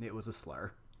bad. It was a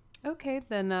slur. Okay,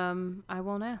 then I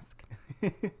won't ask.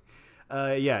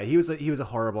 Yeah, he was a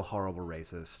horrible, horrible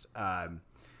racist.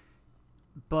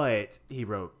 But he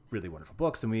wrote really wonderful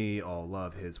books, and we all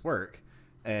love his work.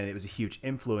 And it was a huge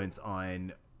influence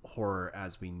on horror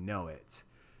as we know it.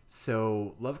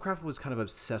 So Lovecraft was kind of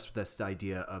obsessed with this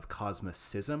idea of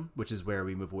cosmicism, which is where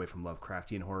we move away from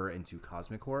Lovecraftian horror into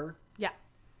cosmic horror. Yeah.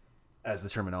 As the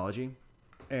terminology.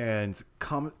 And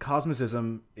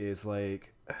cosmicism is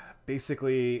like,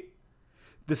 basically,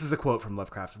 this is a quote from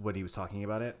Lovecraft when he was talking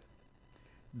about it.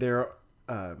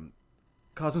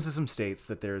 Cosmicism states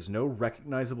that there is no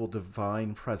recognizable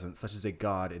divine presence such as a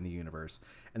god in the universe,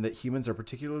 and that humans are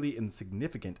particularly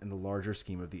insignificant in the larger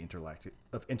scheme of the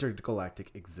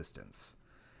intergalactic existence.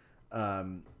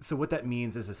 So what that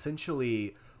means is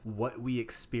essentially what we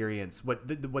experience,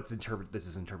 this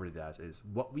is interpreted as is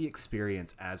what we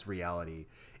experience as reality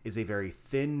is a very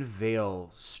thin veil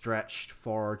stretched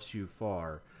far too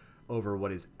far over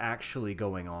what is actually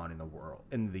going on in the world,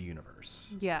 in the universe.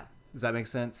 Yeah. Does that make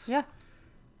sense? Yeah.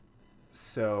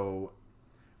 So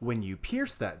when you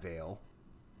pierce that veil,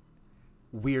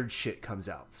 weird shit comes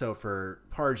out. So for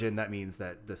Pargin, that means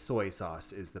that the soy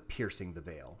sauce is the piercing the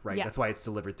veil, right? Yeah. That's why it's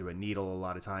delivered through a needle a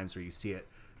lot of times, where you see it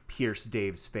pierce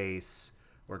Dave's face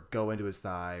or go into his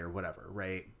thigh or whatever,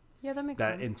 right? Yeah, that makes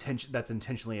sense. That's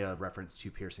intentionally a reference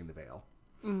to piercing the veil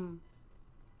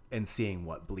and seeing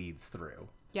what bleeds through.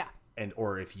 Yeah. And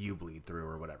or if you bleed through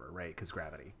or whatever, right? Because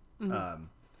gravity.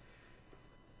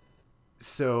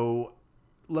 So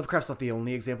Lovecraft's not the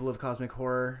only example of cosmic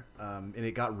horror, and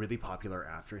it got really popular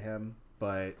after him,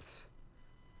 but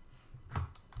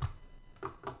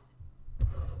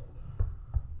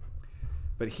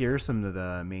here are some of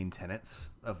the main tenets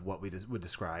of what we would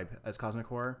describe as cosmic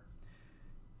horror.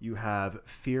 You have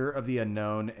fear of the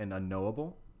unknown and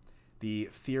unknowable, the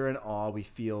fear and awe we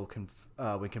feel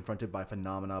when confronted by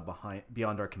phenomena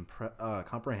beyond our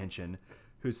comprehension,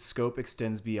 whose scope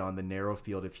extends beyond the narrow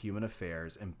field of human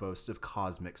affairs and boasts of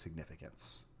cosmic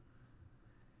significance.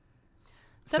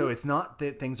 So it's not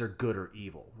that things are good or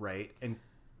evil, right? And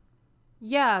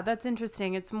yeah, that's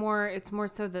interesting. It's more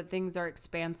so that things are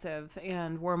expansive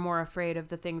and we're more afraid of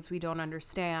the things we don't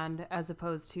understand as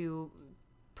opposed to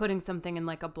putting something in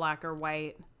like a black or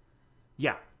white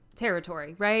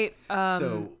territory, right?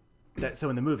 So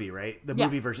in the movie, right? The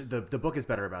movie version, the book is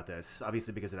better about this,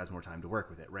 obviously, because it has more time to work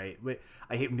with it, right?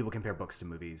 I hate when people compare books to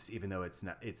movies, even though it's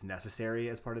necessary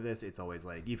as part of this. It's always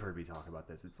like, you've heard me talk about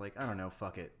this. It's like, I don't know,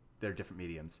 fuck it. They're different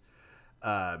mediums.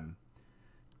 But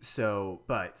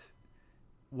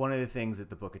one of the things that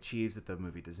the book achieves that the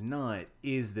movie does not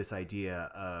is this idea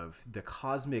of the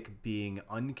cosmic being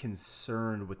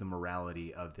unconcerned with the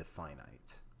morality of the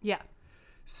finite. Yeah.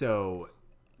 So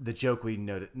the joke we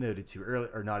nodded to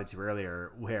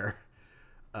earlier, where,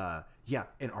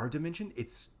 in our dimension,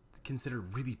 it's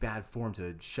considered really bad form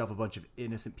to shove a bunch of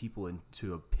innocent people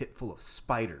into a pit full of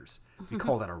spiders. We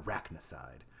call that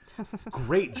arachnicide.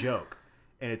 Great joke,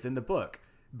 and it's in the book,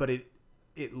 but it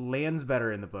lands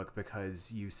better in the book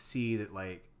because you see that,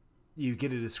 like, you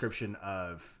get a description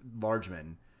of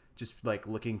Largeman just like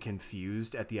looking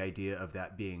confused at the idea of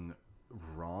that being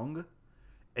wrong.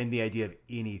 And the idea of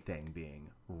anything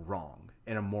being wrong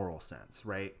in a moral sense,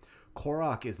 right?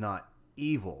 Korok is not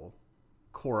evil.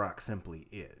 Korok simply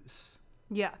is.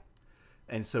 Yeah.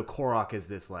 And so Korok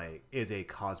is is a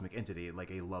cosmic entity, like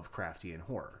a Lovecraftian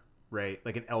horror, right?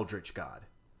 Like an eldritch god.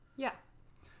 Yeah.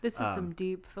 This is some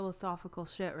deep philosophical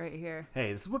shit right here.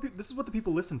 Hey, this is what the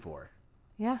people listen for.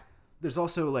 Yeah. There's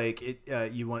also like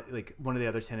you want like one of the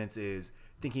other tenets is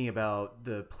thinking about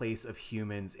the place of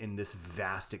humans in this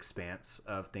vast expanse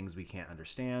of things we can't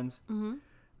understand.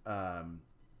 Mm-hmm.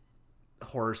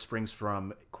 Horror springs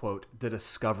from, quote, the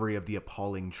discovery of the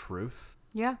appalling truth.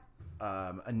 Yeah.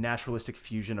 A naturalistic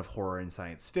fusion of horror and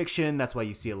science fiction. That's why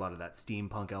you see a lot of that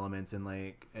steampunk elements in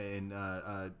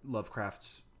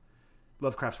Lovecraft's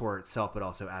horror itself, but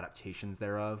also adaptations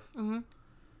thereof. Mm-hmm.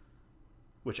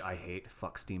 Which I hate.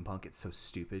 Fuck steampunk. It's so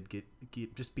stupid.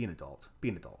 Just be an adult. Be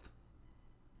an adult.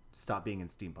 Stop being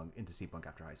into steampunk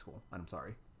after high school. I'm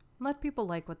sorry. Let people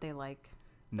like what they like.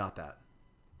 Not that.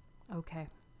 Okay.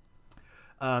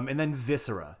 And then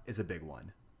Viscera is a big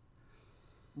one.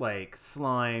 Like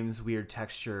slimes, weird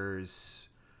textures.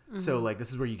 Mm-hmm. So like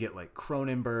this is where you get like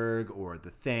Cronenberg or The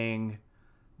Thing,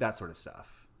 that sort of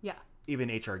stuff. Yeah. Even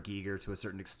H.R. Giger to a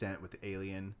certain extent with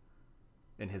Alien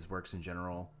and his works in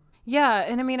general. Yeah,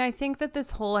 and I mean, I think that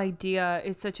this whole idea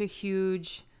is such a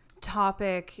huge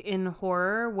topic in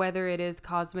horror, whether it is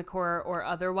cosmic horror or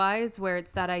otherwise, where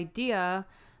it's that idea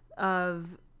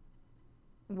of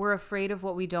we're afraid of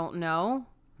what we don't know.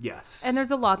 Yes. And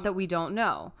there's a lot that we don't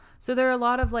know. So there are a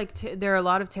lot of there are a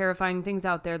lot of terrifying things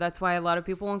out there. That's why a lot of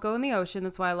people won't go in the ocean.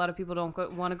 That's why a lot of people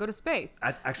don't want to go to space.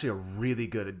 That's actually a really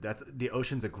good. The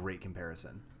ocean's a great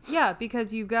comparison. Yeah,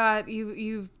 because you've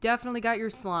definitely got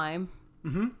your slime.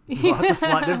 Mm-hmm. Lots of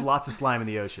slime. There's lots of slime in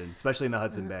the ocean, especially in the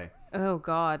Hudson Bay. Oh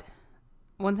God.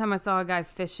 One time I saw a guy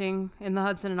fishing in the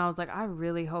Hudson and I was like, I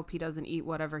really hope he doesn't eat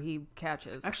whatever he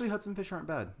catches. Actually, Hudson fish aren't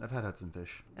bad. I've had Hudson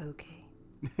fish. Okay.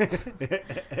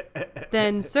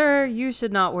 Then, sir, you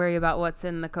should not worry about what's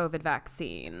in the COVID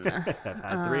vaccine. I've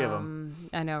had 3 of them.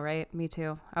 I know, right? Me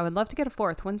too. I would love to get a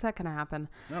 4th. When's that going to happen?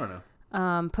 I don't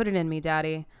know. Put it in me,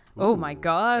 Daddy. Ooh. Oh my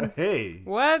God. Hey.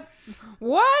 What?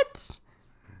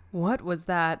 What was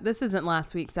that? This isn't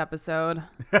last week's episode.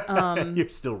 You're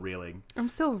still reeling. I'm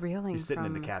still reeling. You're sitting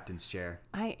in the captain's chair.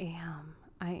 I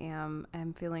am.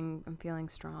 I'm feeling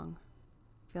strong.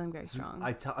 Feeling very strong.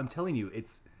 I'm telling you,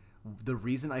 it's the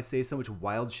reason I say so much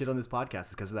wild shit on this podcast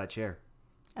is because of that chair.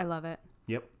 I love it.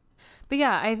 Yep. But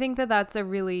yeah, I think that that's a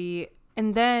really...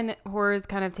 And then horror's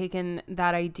kind of taken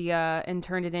that idea and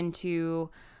turned it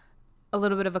into a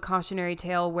little bit of a cautionary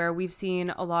tale where we've seen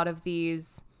a lot of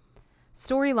these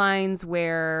storylines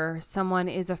where someone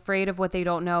is afraid of what they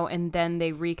don't know and then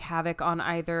they wreak havoc on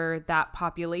either that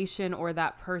population or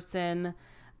that person.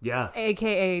 Yeah.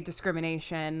 AKA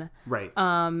discrimination. Right.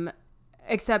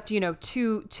 Except,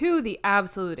 to the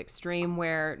absolute extreme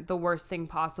where the worst thing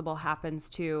possible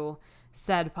happens to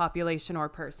said population or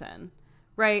person.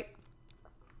 Right?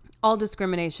 All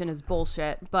discrimination is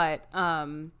bullshit, but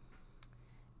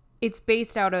it's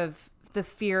based out of the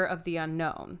fear of the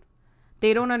unknown.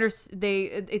 They don't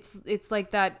understand. It's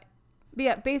like that. But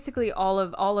yeah, basically all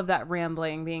of that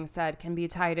rambling being said can be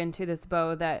tied into this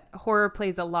bow that horror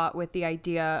plays a lot with the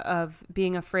idea of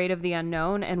being afraid of the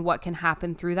unknown and what can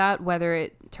happen through that, whether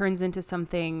it turns into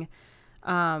something,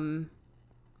 turns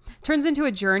into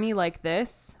a journey like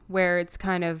this where it's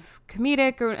kind of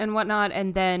comedic and whatnot.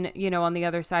 And then, on the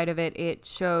other side of it, it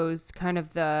shows kind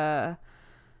of the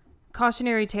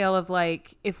cautionary tale of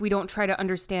like, if we don't try to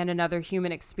understand another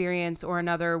human experience or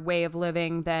another way of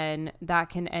living, then that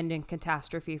can end in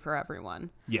catastrophe for everyone.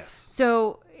 Yes.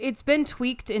 So it's been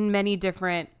tweaked in many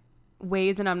different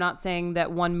ways, and I'm not saying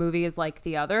that one movie is like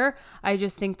the other. I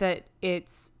just think that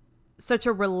it's such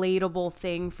a relatable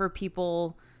thing for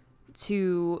people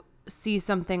to see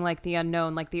something like the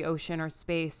unknown, like the ocean or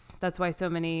space. That's why so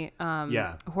many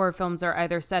horror films are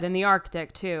either set in the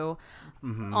Arctic too.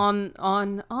 Mm-hmm.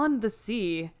 On the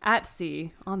sea, at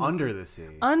sea, under the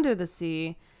sea. Under the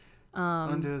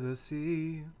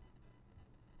sea.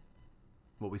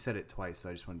 Well, we said it twice, so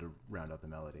I just wanted to round out the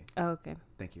melody. Oh, okay.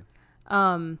 Thank you.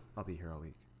 I'll be here all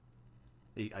week.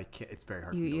 I can't. It's very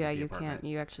hard. You can't.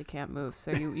 You actually can't move. So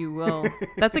you will.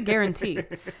 That's a guarantee.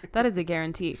 That is a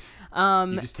guarantee.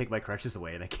 You just take my crutches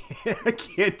away, and I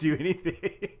can't do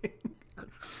anything.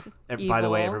 By the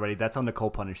way, everybody, that's how Nicole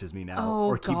punishes me now.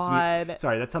 Oh, keeps God. me.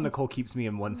 Sorry, that's how Nicole keeps me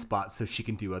in one spot so she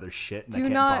can do other shit, and I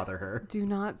can't bother her. Do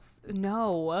not.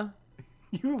 No.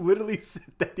 You literally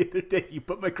said that the other day. You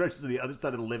put my crutches on the other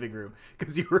side of the living room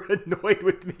because you were annoyed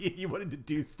with me and you wanted to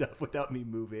do stuff without me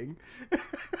moving.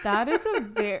 That is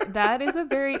a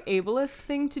very ableist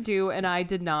thing to do, and I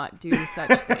did not do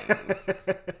such things.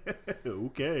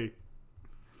 Okay.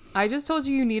 I just told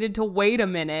you needed to wait a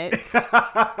minute.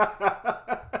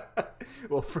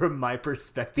 Well, from my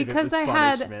perspective, Because it was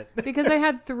punishment. because I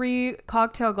had 3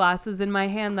 cocktail glasses in my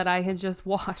hand that I had just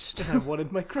washed. I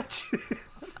wanted my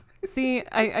crutches. See,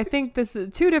 I think this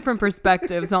is 2 different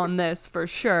perspectives on this for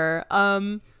sure.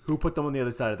 Who put them on the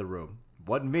other side of the room?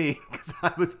 Wasn't me,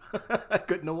 because I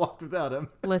couldn't have walked without them.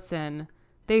 Listen,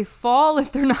 they fall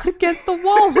if they're not against the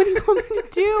wall. What do you want me to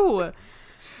do?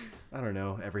 I don't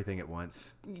know, everything at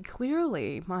once.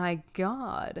 Clearly, my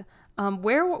God.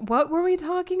 What were we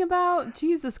talking about?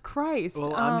 Jesus Christ.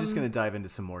 Well, I'm just going to dive into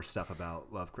some more stuff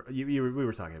about Lovecraft. We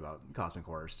were talking about cosmic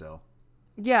horror still.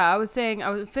 Yeah, I was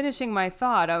finishing my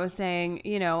thought. I was saying,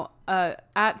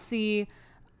 at sea,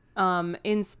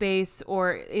 in space,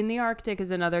 or in the Arctic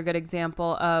is another good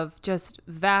example of just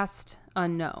vast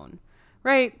unknown,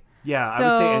 right? Yeah, I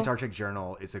would say Antarctic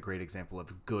Journal is a great example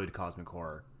of good cosmic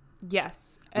horror.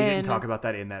 Yes. We didn't talk about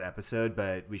that in that episode,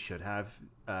 but we should have.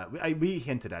 We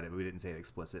hinted at it, but we didn't say it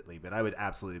explicitly. But I would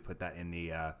absolutely put that in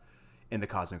the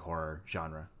cosmic horror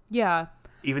genre. Yeah.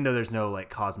 Even though there's no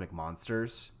like cosmic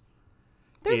monsters,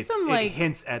 There's some it like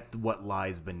hints at what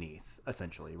lies beneath,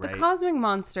 essentially, right? the cosmic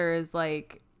monster is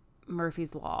like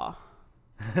Murphy's Law.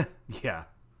 Yeah.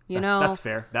 That's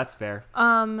fair. That's fair.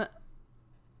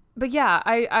 But yeah,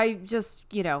 I just,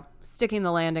 sticking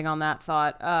the landing on that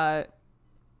thought,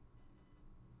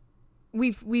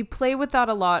 we play with that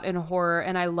a lot in horror,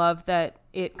 and I love that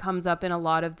it comes up in a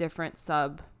lot of different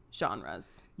sub genres.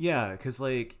 Yeah, because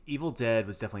like Evil Dead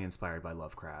was definitely inspired by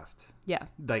Lovecraft. Yeah.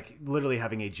 Like literally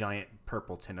having a giant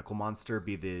purple tentacle monster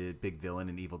be the big villain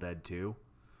in Evil Dead 2.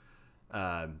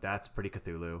 That's pretty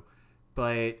Cthulhu.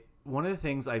 But one of the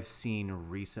things I've seen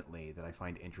recently that I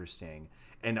find interesting,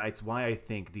 and it's why I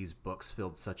think these books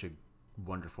filled such a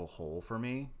wonderful hole for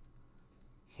me.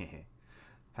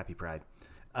 Happy Pride.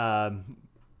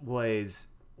 Was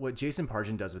what Jason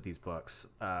Pargin does with these books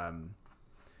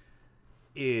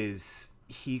is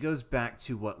he goes back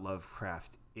to what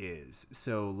Lovecraft is.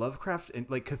 So Lovecraft, and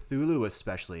like Cthulhu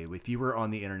especially, if you were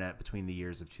on the internet between the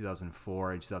years of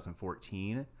 2004 and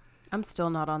 2014. I'm still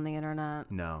not on the internet.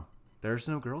 No, there's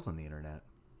no girls on the internet.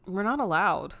 We're not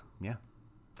allowed. Yeah.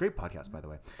 Great podcast, by the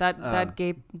way.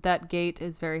 That gate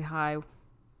is very high.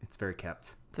 It's very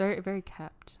kept. Very, very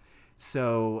kept.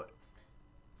 So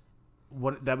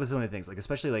that was one of the things, like,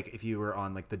 especially like if you were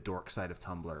on like the dork side of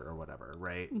Tumblr or whatever,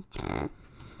 right?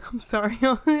 I'm sorry.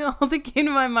 All that came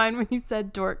to my mind when you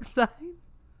said dork side.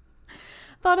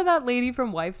 Thought of that lady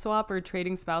from Wife Swap or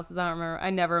Trading Spouses. I don't remember. I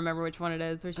never remember which one it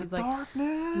is. Where she's like,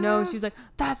 darkness. No, she's like,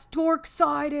 that's dork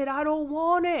sided. I don't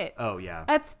want it. Oh yeah,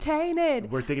 that's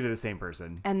tainted. We're thinking of the same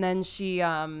person. And then she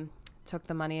took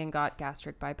the money and got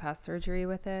gastric bypass surgery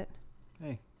with it.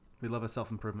 Hey, we love a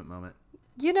self-improvement moment.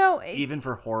 Even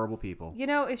for horrible people.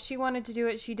 If she wanted to do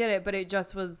it, she did it. But it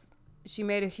just was. She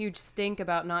made a huge stink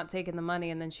about not taking the money,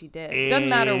 and then she did. It doesn't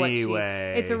matter what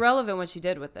it's irrelevant what she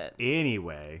did with it.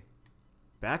 Anyway.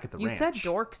 Back at the ranch. You said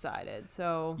dork-sided,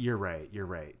 so... You're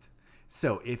right.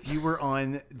 So, if you were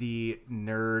on the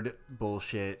nerd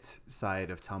bullshit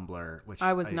side of Tumblr, which...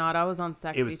 I was not. I was on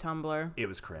sexy Tumblr. It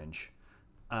was cringe.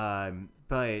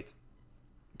 But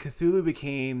Cthulhu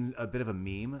became a bit of a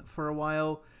meme for a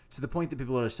while, to the point that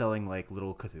people are selling, like,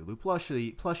 little Cthulhu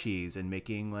plushies and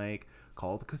making, like,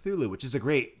 Call of Cthulhu, which is a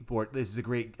great board... This is a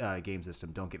great game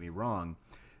system, don't get me wrong.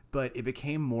 But it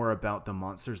became more about the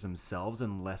monsters themselves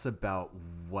and less about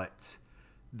what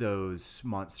those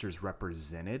monsters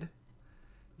represented.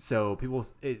 So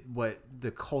what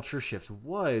the culture shift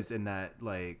was in that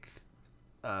like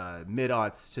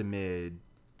mid-aughts to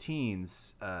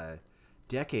mid-teens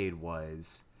decade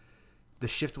was, the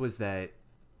shift was that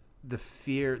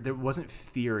there wasn't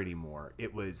fear anymore.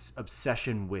 It was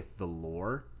obsession with the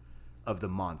lore of the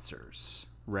monsters,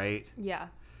 right? Yeah.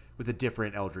 With the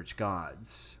different eldritch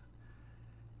gods.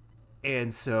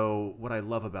 And so what I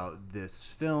love about this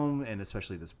film, and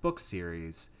especially this book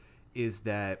series, is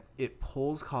that it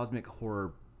pulls cosmic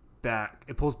horror back.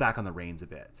 It pulls back on the reins a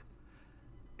bit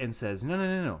and says,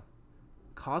 no.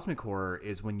 Cosmic horror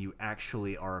is when you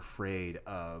actually are afraid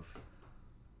of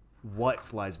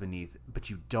what lies beneath, but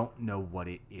you don't know what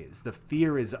it is. The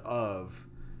fear is of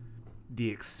the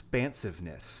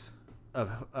expansiveness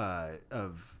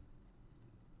of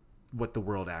what the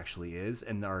world actually is,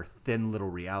 and our thin little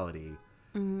reality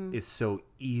is so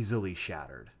easily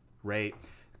shattered, right?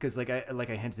 Because like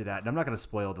I hinted at, and I'm not going to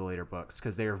spoil the later books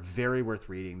because they are very worth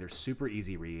reading. They're super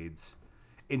easy reads.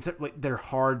 They're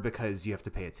hard because you have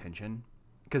to pay attention,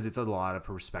 because it's a lot of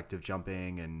perspective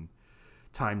jumping and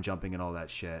time jumping and all that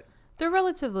shit. They're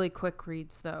relatively quick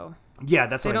reads, though. Yeah,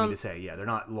 that's what I mean to say. Yeah, they're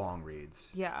not long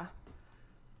reads. Yeah.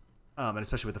 And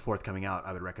especially with the fourth coming out,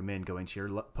 I would recommend going to your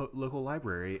local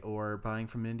library or buying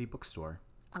from an indie bookstore.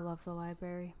 I love the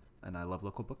library. And I love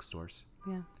local bookstores.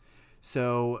 Yeah.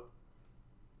 So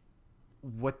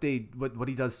what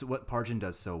Parjin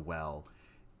does so well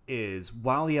is,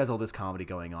 while he has all this comedy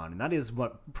going on, and that is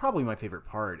what probably my favorite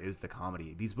part is the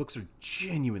comedy. These books are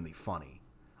genuinely funny.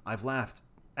 I've laughed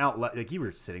out loud. Like, you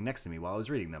were sitting next to me while I was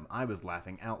reading them. I was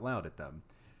laughing out loud at them.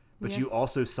 But you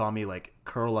also saw me like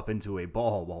curl up into a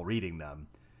ball while reading them.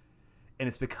 And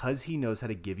it's because he knows how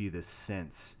to give you this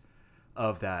sense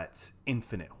of that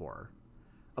infinite horror,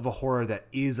 of a horror that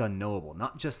is unknowable,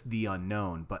 not just the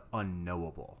unknown, but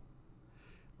unknowable,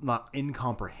 not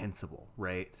incomprehensible,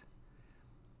 right?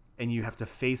 And you have to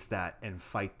face that and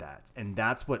fight that. And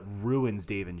that's what ruins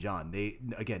Dave and John. They,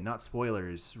 again, not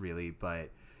spoilers really, but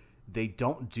they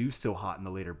don't do so hot in the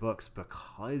later books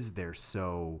because they're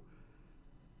so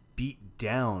beat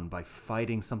down by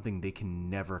fighting something they can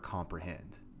never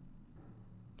comprehend.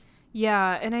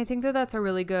 Yeah, and I think that that's a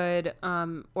really good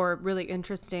or really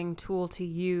interesting tool to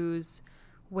use,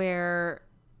 where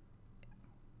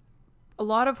a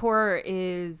lot of horror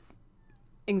is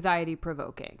anxiety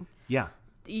provoking. Yeah.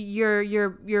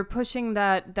 You're pushing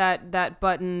that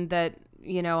button that,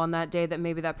 you know, on that day that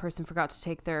maybe that person forgot to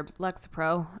take their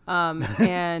Lexapro,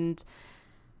 and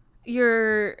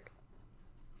you're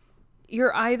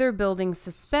either building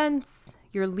suspense,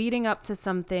 you're leading up to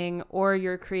something, or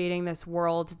you're creating this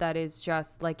world that is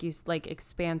just like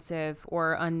expansive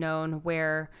or unknown,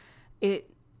 where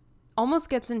it almost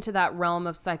gets into that realm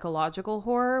of psychological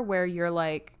horror where you're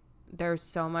like, there's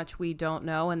so much we don't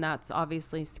know, and that's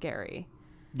obviously scary.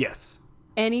 Yes.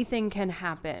 Anything can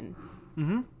happen.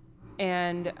 Mm-hmm.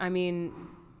 And I mean,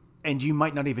 and you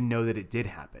might not even know that it did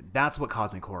happen. That's what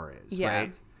cosmic horror is,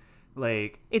 right?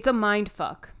 Like, it's a mind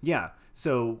fuck. Yeah.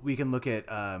 So we can look at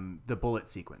the bullet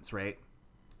sequence, right?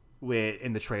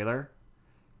 In the trailer,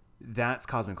 that's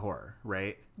cosmic horror,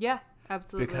 right? Yeah,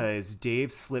 absolutely. Because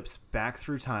Dave slips back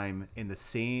through time in the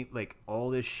same, like, all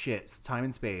this shit, time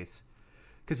and space,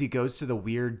 because he goes to the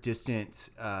weird, distant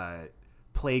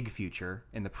plague future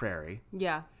in the prairie.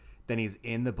 Yeah. Then he's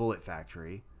in the bullet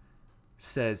factory,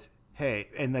 says, hey,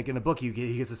 and like in the book, he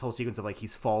gets this whole sequence of like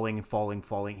he's falling.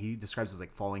 He describes it as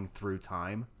like falling through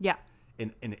time. Yeah.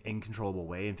 In an incontrollable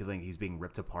way and feeling like he's being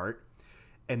ripped apart.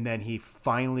 And then he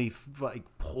finally like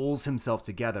pulls himself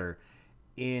together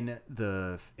in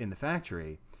the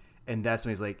factory. And that's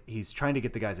when he's trying to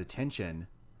get the guy's attention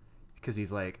because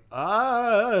he's like,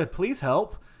 please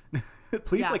help.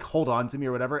 Please like hold on to me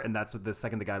or whatever. And that's what the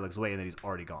second the guy looks away and then he's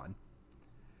already gone.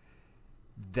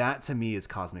 That to me is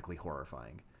cosmically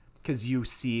horrifying. Because you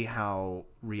see how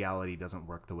reality doesn't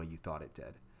work the way you thought it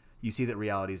did. You see that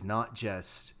reality is not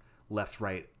just left,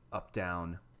 right, up,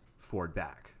 down, forward,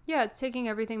 back. Yeah, it's taking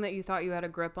everything that you thought you had a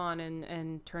grip on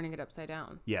and turning it upside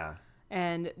down. Yeah.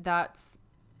 And that's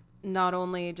not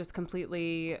only just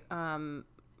completely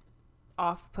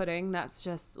off-putting, that's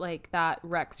just like that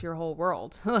wrecks your whole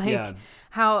world.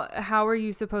 How are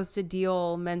you supposed to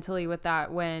deal mentally with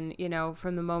that when, you know,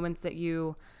 from the moments that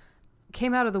you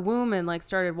came out of the womb and like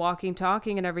started walking,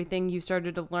 talking and everything, you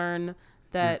started to learn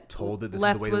that you're told that this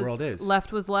is the way the world is.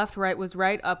 Left was left, right was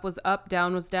right, up was up,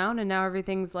 down was down, and now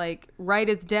everything's like right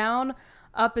is down,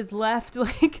 up is left,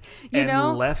 like, you know?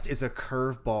 And left is a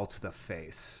curveball to the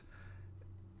face.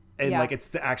 And like it's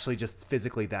actually just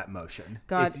physically that motion.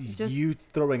 God, it's just you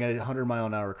throwing a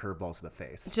 100-mile-an-hour curveball to the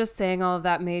face. Just saying all of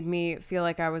that made me feel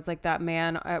like I was like that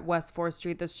man at West 4th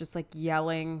Street that's just like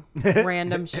yelling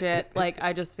random shit. Like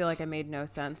I just feel like I made no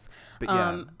sense.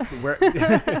 But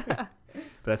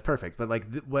but that's perfect. But like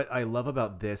what I love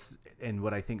about this and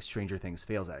what I think Stranger Things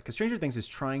fails at, because Stranger Things is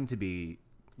trying to be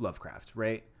Lovecraft,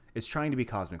 right? It's trying to be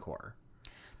cosmic horror.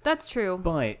 That's true.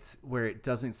 But where it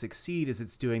doesn't succeed is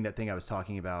it's doing that thing I was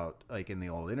talking about like in the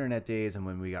old internet days and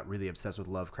when we got really obsessed with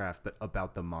Lovecraft, but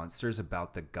about the monsters,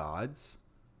 about the gods.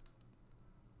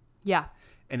 Yeah.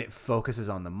 And it focuses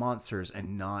on the monsters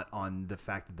and not on the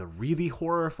fact that the really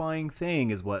horrifying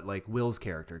thing is what like Will's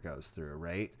character goes through,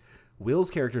 right? Will's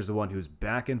character is the one who's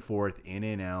back and forth, in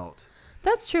and out.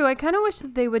 That's true. I kind of wish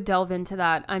that they would delve into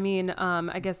that. I mean,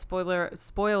 I guess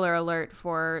spoiler alert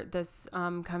for this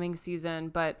coming season,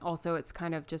 but also it's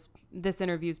kind of just this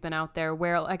interview's been out there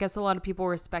where I guess a lot of people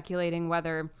were speculating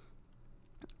whether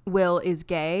Will is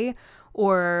gay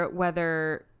or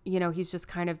whether, you know, he's just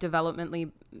kind of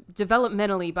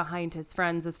developmentally behind his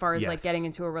friends as far as like getting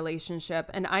into a relationship.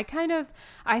 And I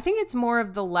think it's more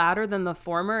of the latter than the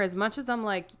former. As much as I'm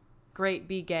like, great,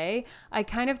 be gay, I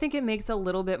kind of think it makes a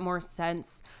little bit more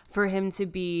sense for him to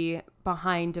be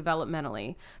behind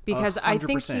developmentally because 100%. I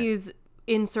think he's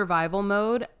in survival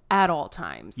mode at all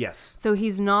times. Yes. So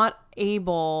he's not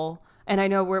able, and I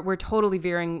know we're totally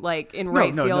veering like in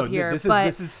right field here, this but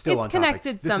is still it's on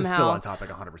connected topic. somehow. This is still on topic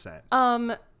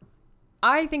 100%.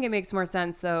 I think it makes more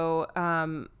sense though.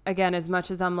 Again, as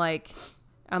much as I'm like,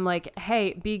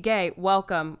 hey, be gay,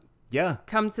 welcome. Yeah.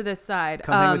 Come to this side.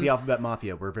 Come hang with the Alphabet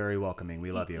Mafia. We're very welcoming.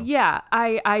 We love you. Yeah,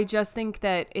 I just think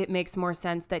that it makes more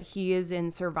sense that he is in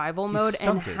survival mode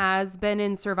and has been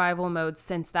in survival mode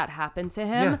since that happened to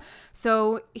him. Yeah.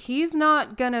 So he's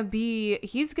not gonna be.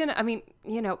 I mean,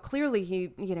 clearly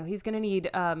he's gonna need.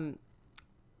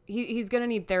 He's gonna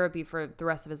need therapy for the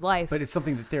rest of his life. But it's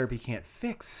something that therapy can't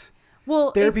fix.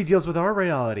 Well, therapy deals with our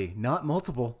reality, not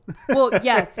multiple. Well,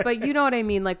 yes, but you know what I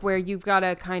mean, like where you've got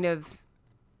to kind of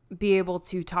be able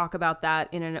to talk about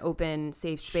that in an open,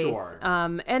 safe space. Sure.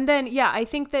 And then, yeah, I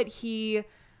think that he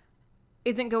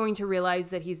isn't going to realize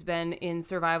that he's been in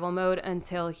survival mode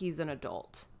until he's an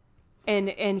adult.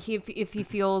 And if he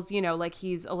feels, like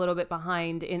he's a little bit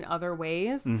behind in other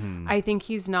ways, I think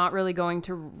he's not really going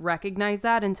to recognize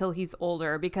that until he's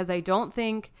older, because I don't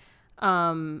think,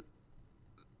 I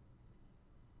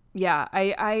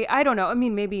don't know. I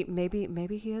mean,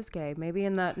 maybe he is gay. Maybe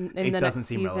in the next season. It doesn't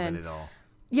seem relevant at all.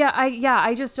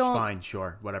 I just don't. Fine,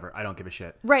 sure, whatever. I don't give a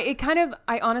shit. Right. It kind of,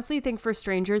 I honestly think for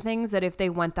Stranger Things that if they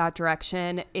went that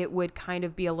direction, it would kind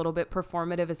of be a little bit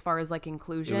performative as far as like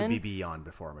inclusion. It would be beyond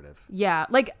performative. Yeah.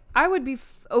 Like I would be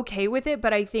okay with it,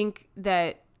 but I think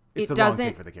that it's it the wrong doesn't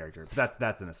take for the character. But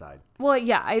that's an aside. Well,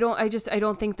 yeah, I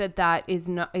don't think that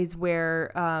is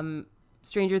where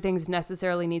Stranger Things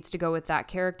necessarily needs to go with that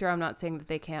character. I'm not saying that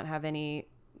they can't have any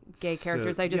gay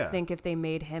characters. I just think if they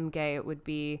made him gay, it would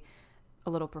be a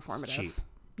little performative. It's cheap.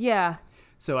 Yeah.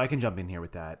 So I can jump in here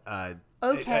with that.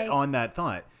 Okay. On that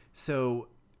thought. So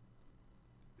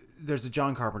there's a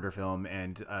John Carpenter film,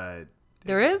 and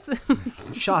there is.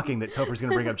 Shocking that Topher's going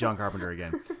to bring up John Carpenter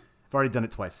again. I've already done it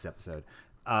twice this episode.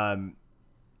 In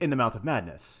the Mouth of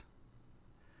Madness.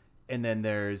 And then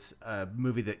there's a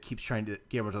movie that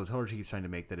Guillermo del Toro keeps trying to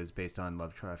make that is based on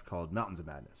Lovecraft called Mountains of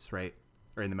Madness, right?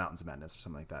 Or In the Mountains of Madness or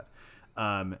something like that.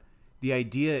 The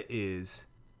idea is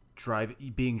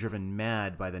being driven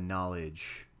mad by the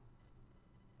knowledge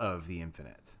of the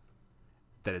infinite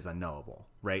that is unknowable,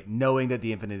 right? Knowing that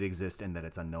the infinite exists and that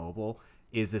it's unknowable,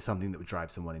 is this something that would drive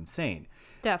someone insane?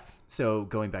 So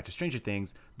going back to Stranger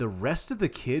Things, the rest of the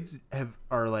kids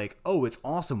are like, oh, it's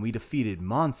awesome, we defeated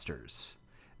monsters.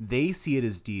 They see it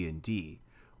as D&D.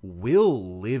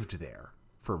 Will lived there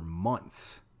for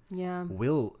months. Yeah.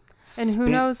 And who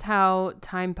knows how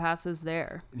time passes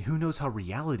there? Who knows how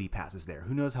reality passes there?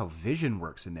 Who knows how vision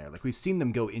works in there? Like, we've seen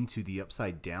them go into the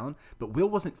upside down, but Will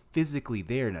wasn't physically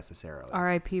there necessarily.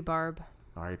 R.I.P. Barb.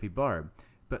 R.I.P. Barb.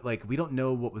 But, like, we don't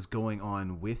know what was going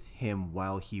on with him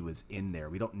while he was in there.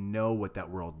 We don't know what that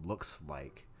world looks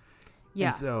like. Yeah.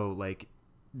 And so, like,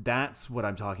 that's what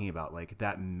I'm talking about. Like,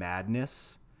 that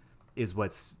madness is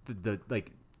what's the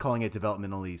like, calling it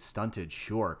developmentally stunted.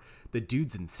 Sure. The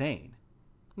dude's insane.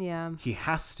 Yeah. He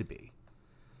has to be,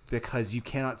 because you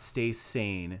cannot stay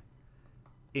sane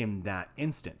in that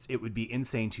instance. It would be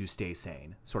insane to stay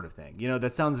sane, sort of thing.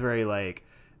 That sounds very like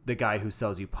the guy who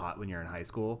sells you pot when you're in high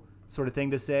school sort of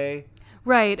thing to say.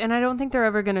 Right. And I don't think they're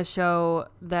ever going to show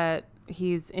that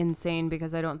he's insane,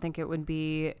 because I don't think it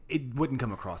wouldn't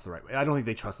come across the right way. I don't think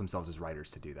they trust themselves as writers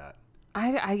to do that.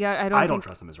 I don't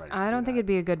trust them as writers. I don't think it'd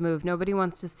be a good move. Nobody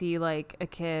wants to see like a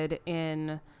kid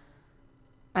in,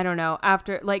 I don't know,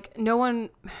 after, like,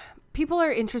 people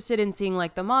are interested in seeing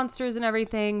like the monsters and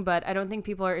everything, but I don't think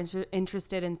people are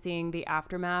interested in seeing the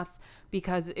aftermath,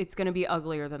 because it's going to be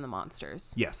uglier than the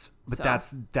monsters. Yes. But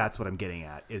that's what I'm getting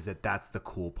at, is that's the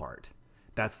cool part.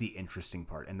 That's the interesting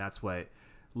part. And that's what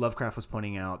Lovecraft was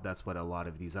pointing out. That's what a lot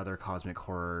of these other cosmic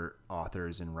horror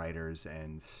authors and writers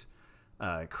and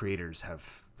creators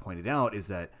have pointed out, is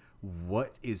that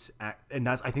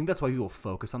I think that's why people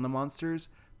focus on the monsters,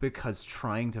 because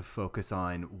trying to focus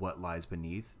on what lies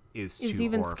beneath is too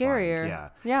even horrifying.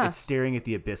 Scarier. Yeah. It's staring at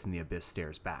the abyss, and the abyss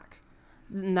stares back.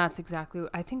 And that's exactly,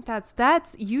 I think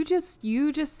that's you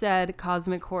just said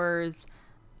cosmic horror's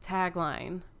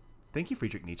tagline. Thank you,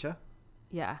 Friedrich Nietzsche.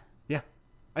 Yeah. Yeah.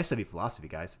 I study philosophy,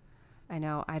 guys. I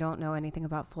know. I don't know anything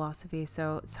about philosophy,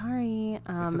 so sorry.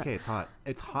 It's okay. It's hot.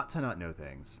 It's hot to not know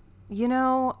things. There's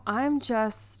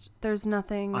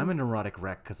nothing. I'm a neurotic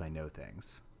wreck because I know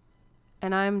things.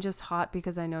 And I'm just hot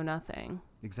because I know nothing.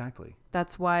 Exactly.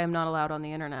 That's why I'm not allowed on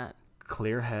the internet.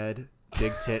 Clear head,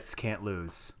 big tits, can't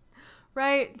lose.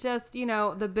 Right. Just,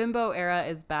 the bimbo era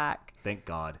is back. Thank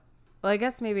God. Well, I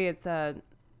guess maybe it's have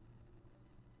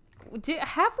we had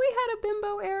a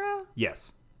bimbo era?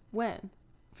 Yes. When?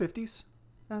 50s.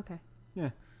 Okay.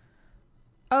 Yeah.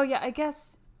 Oh, yeah, I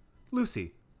guess.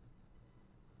 Lucy.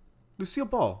 Lucille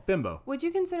Ball, bimbo. Would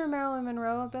you consider Marilyn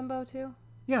Monroe a bimbo, too?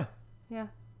 Yeah. Yeah.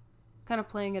 Kind of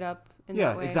playing it up in Yeah,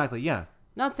 that way. exactly. Yeah.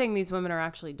 Not saying these women are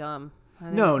actually dumb.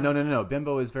 No.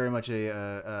 Bimbo is very much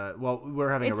a, well,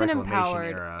 we're having a reclamation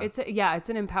era. It's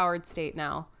an empowered state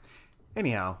now.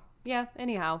 Anyhow. Yeah,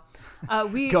 anyhow.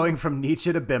 Going from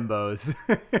Nietzsche to bimbos.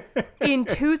 In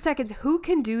 2 seconds, who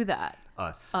can do that?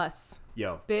 Us.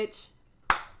 Yo. Bitch.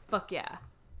 Fuck yeah.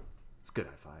 It's a good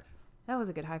high five. That was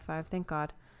a good high five, thank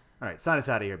God. All right, sign us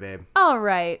out of here, babe. All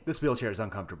right. This wheelchair is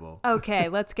uncomfortable. Okay,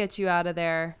 let's get you out of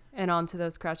there and onto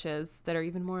those crutches that are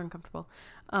even more uncomfortable.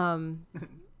 5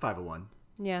 of 1.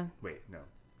 Yeah. Wait, no.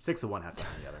 6 of 1, half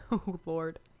time the other. Oh,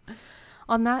 Lord.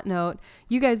 On that note,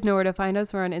 you guys know where to find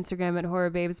us. We're on Instagram at Horror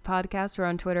Babes Podcast. We're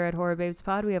on Twitter at Horror Babes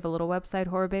Pod. We have a little website,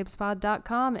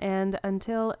 horrorbabespod.com. And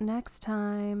until next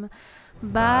time,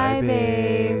 bye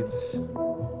babes.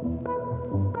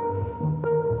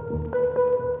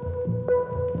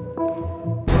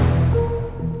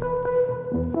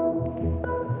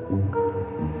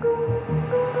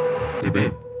 Hey,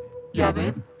 babe. Yeah,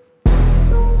 babe. Hey,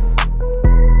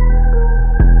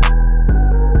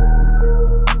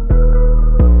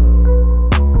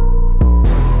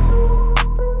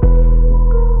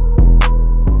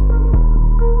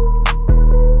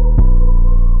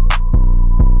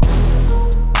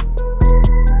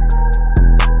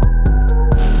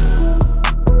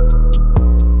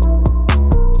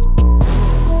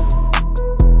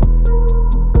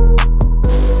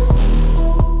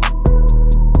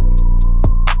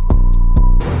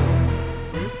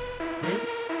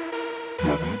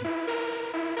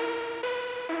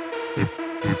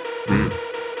 babe.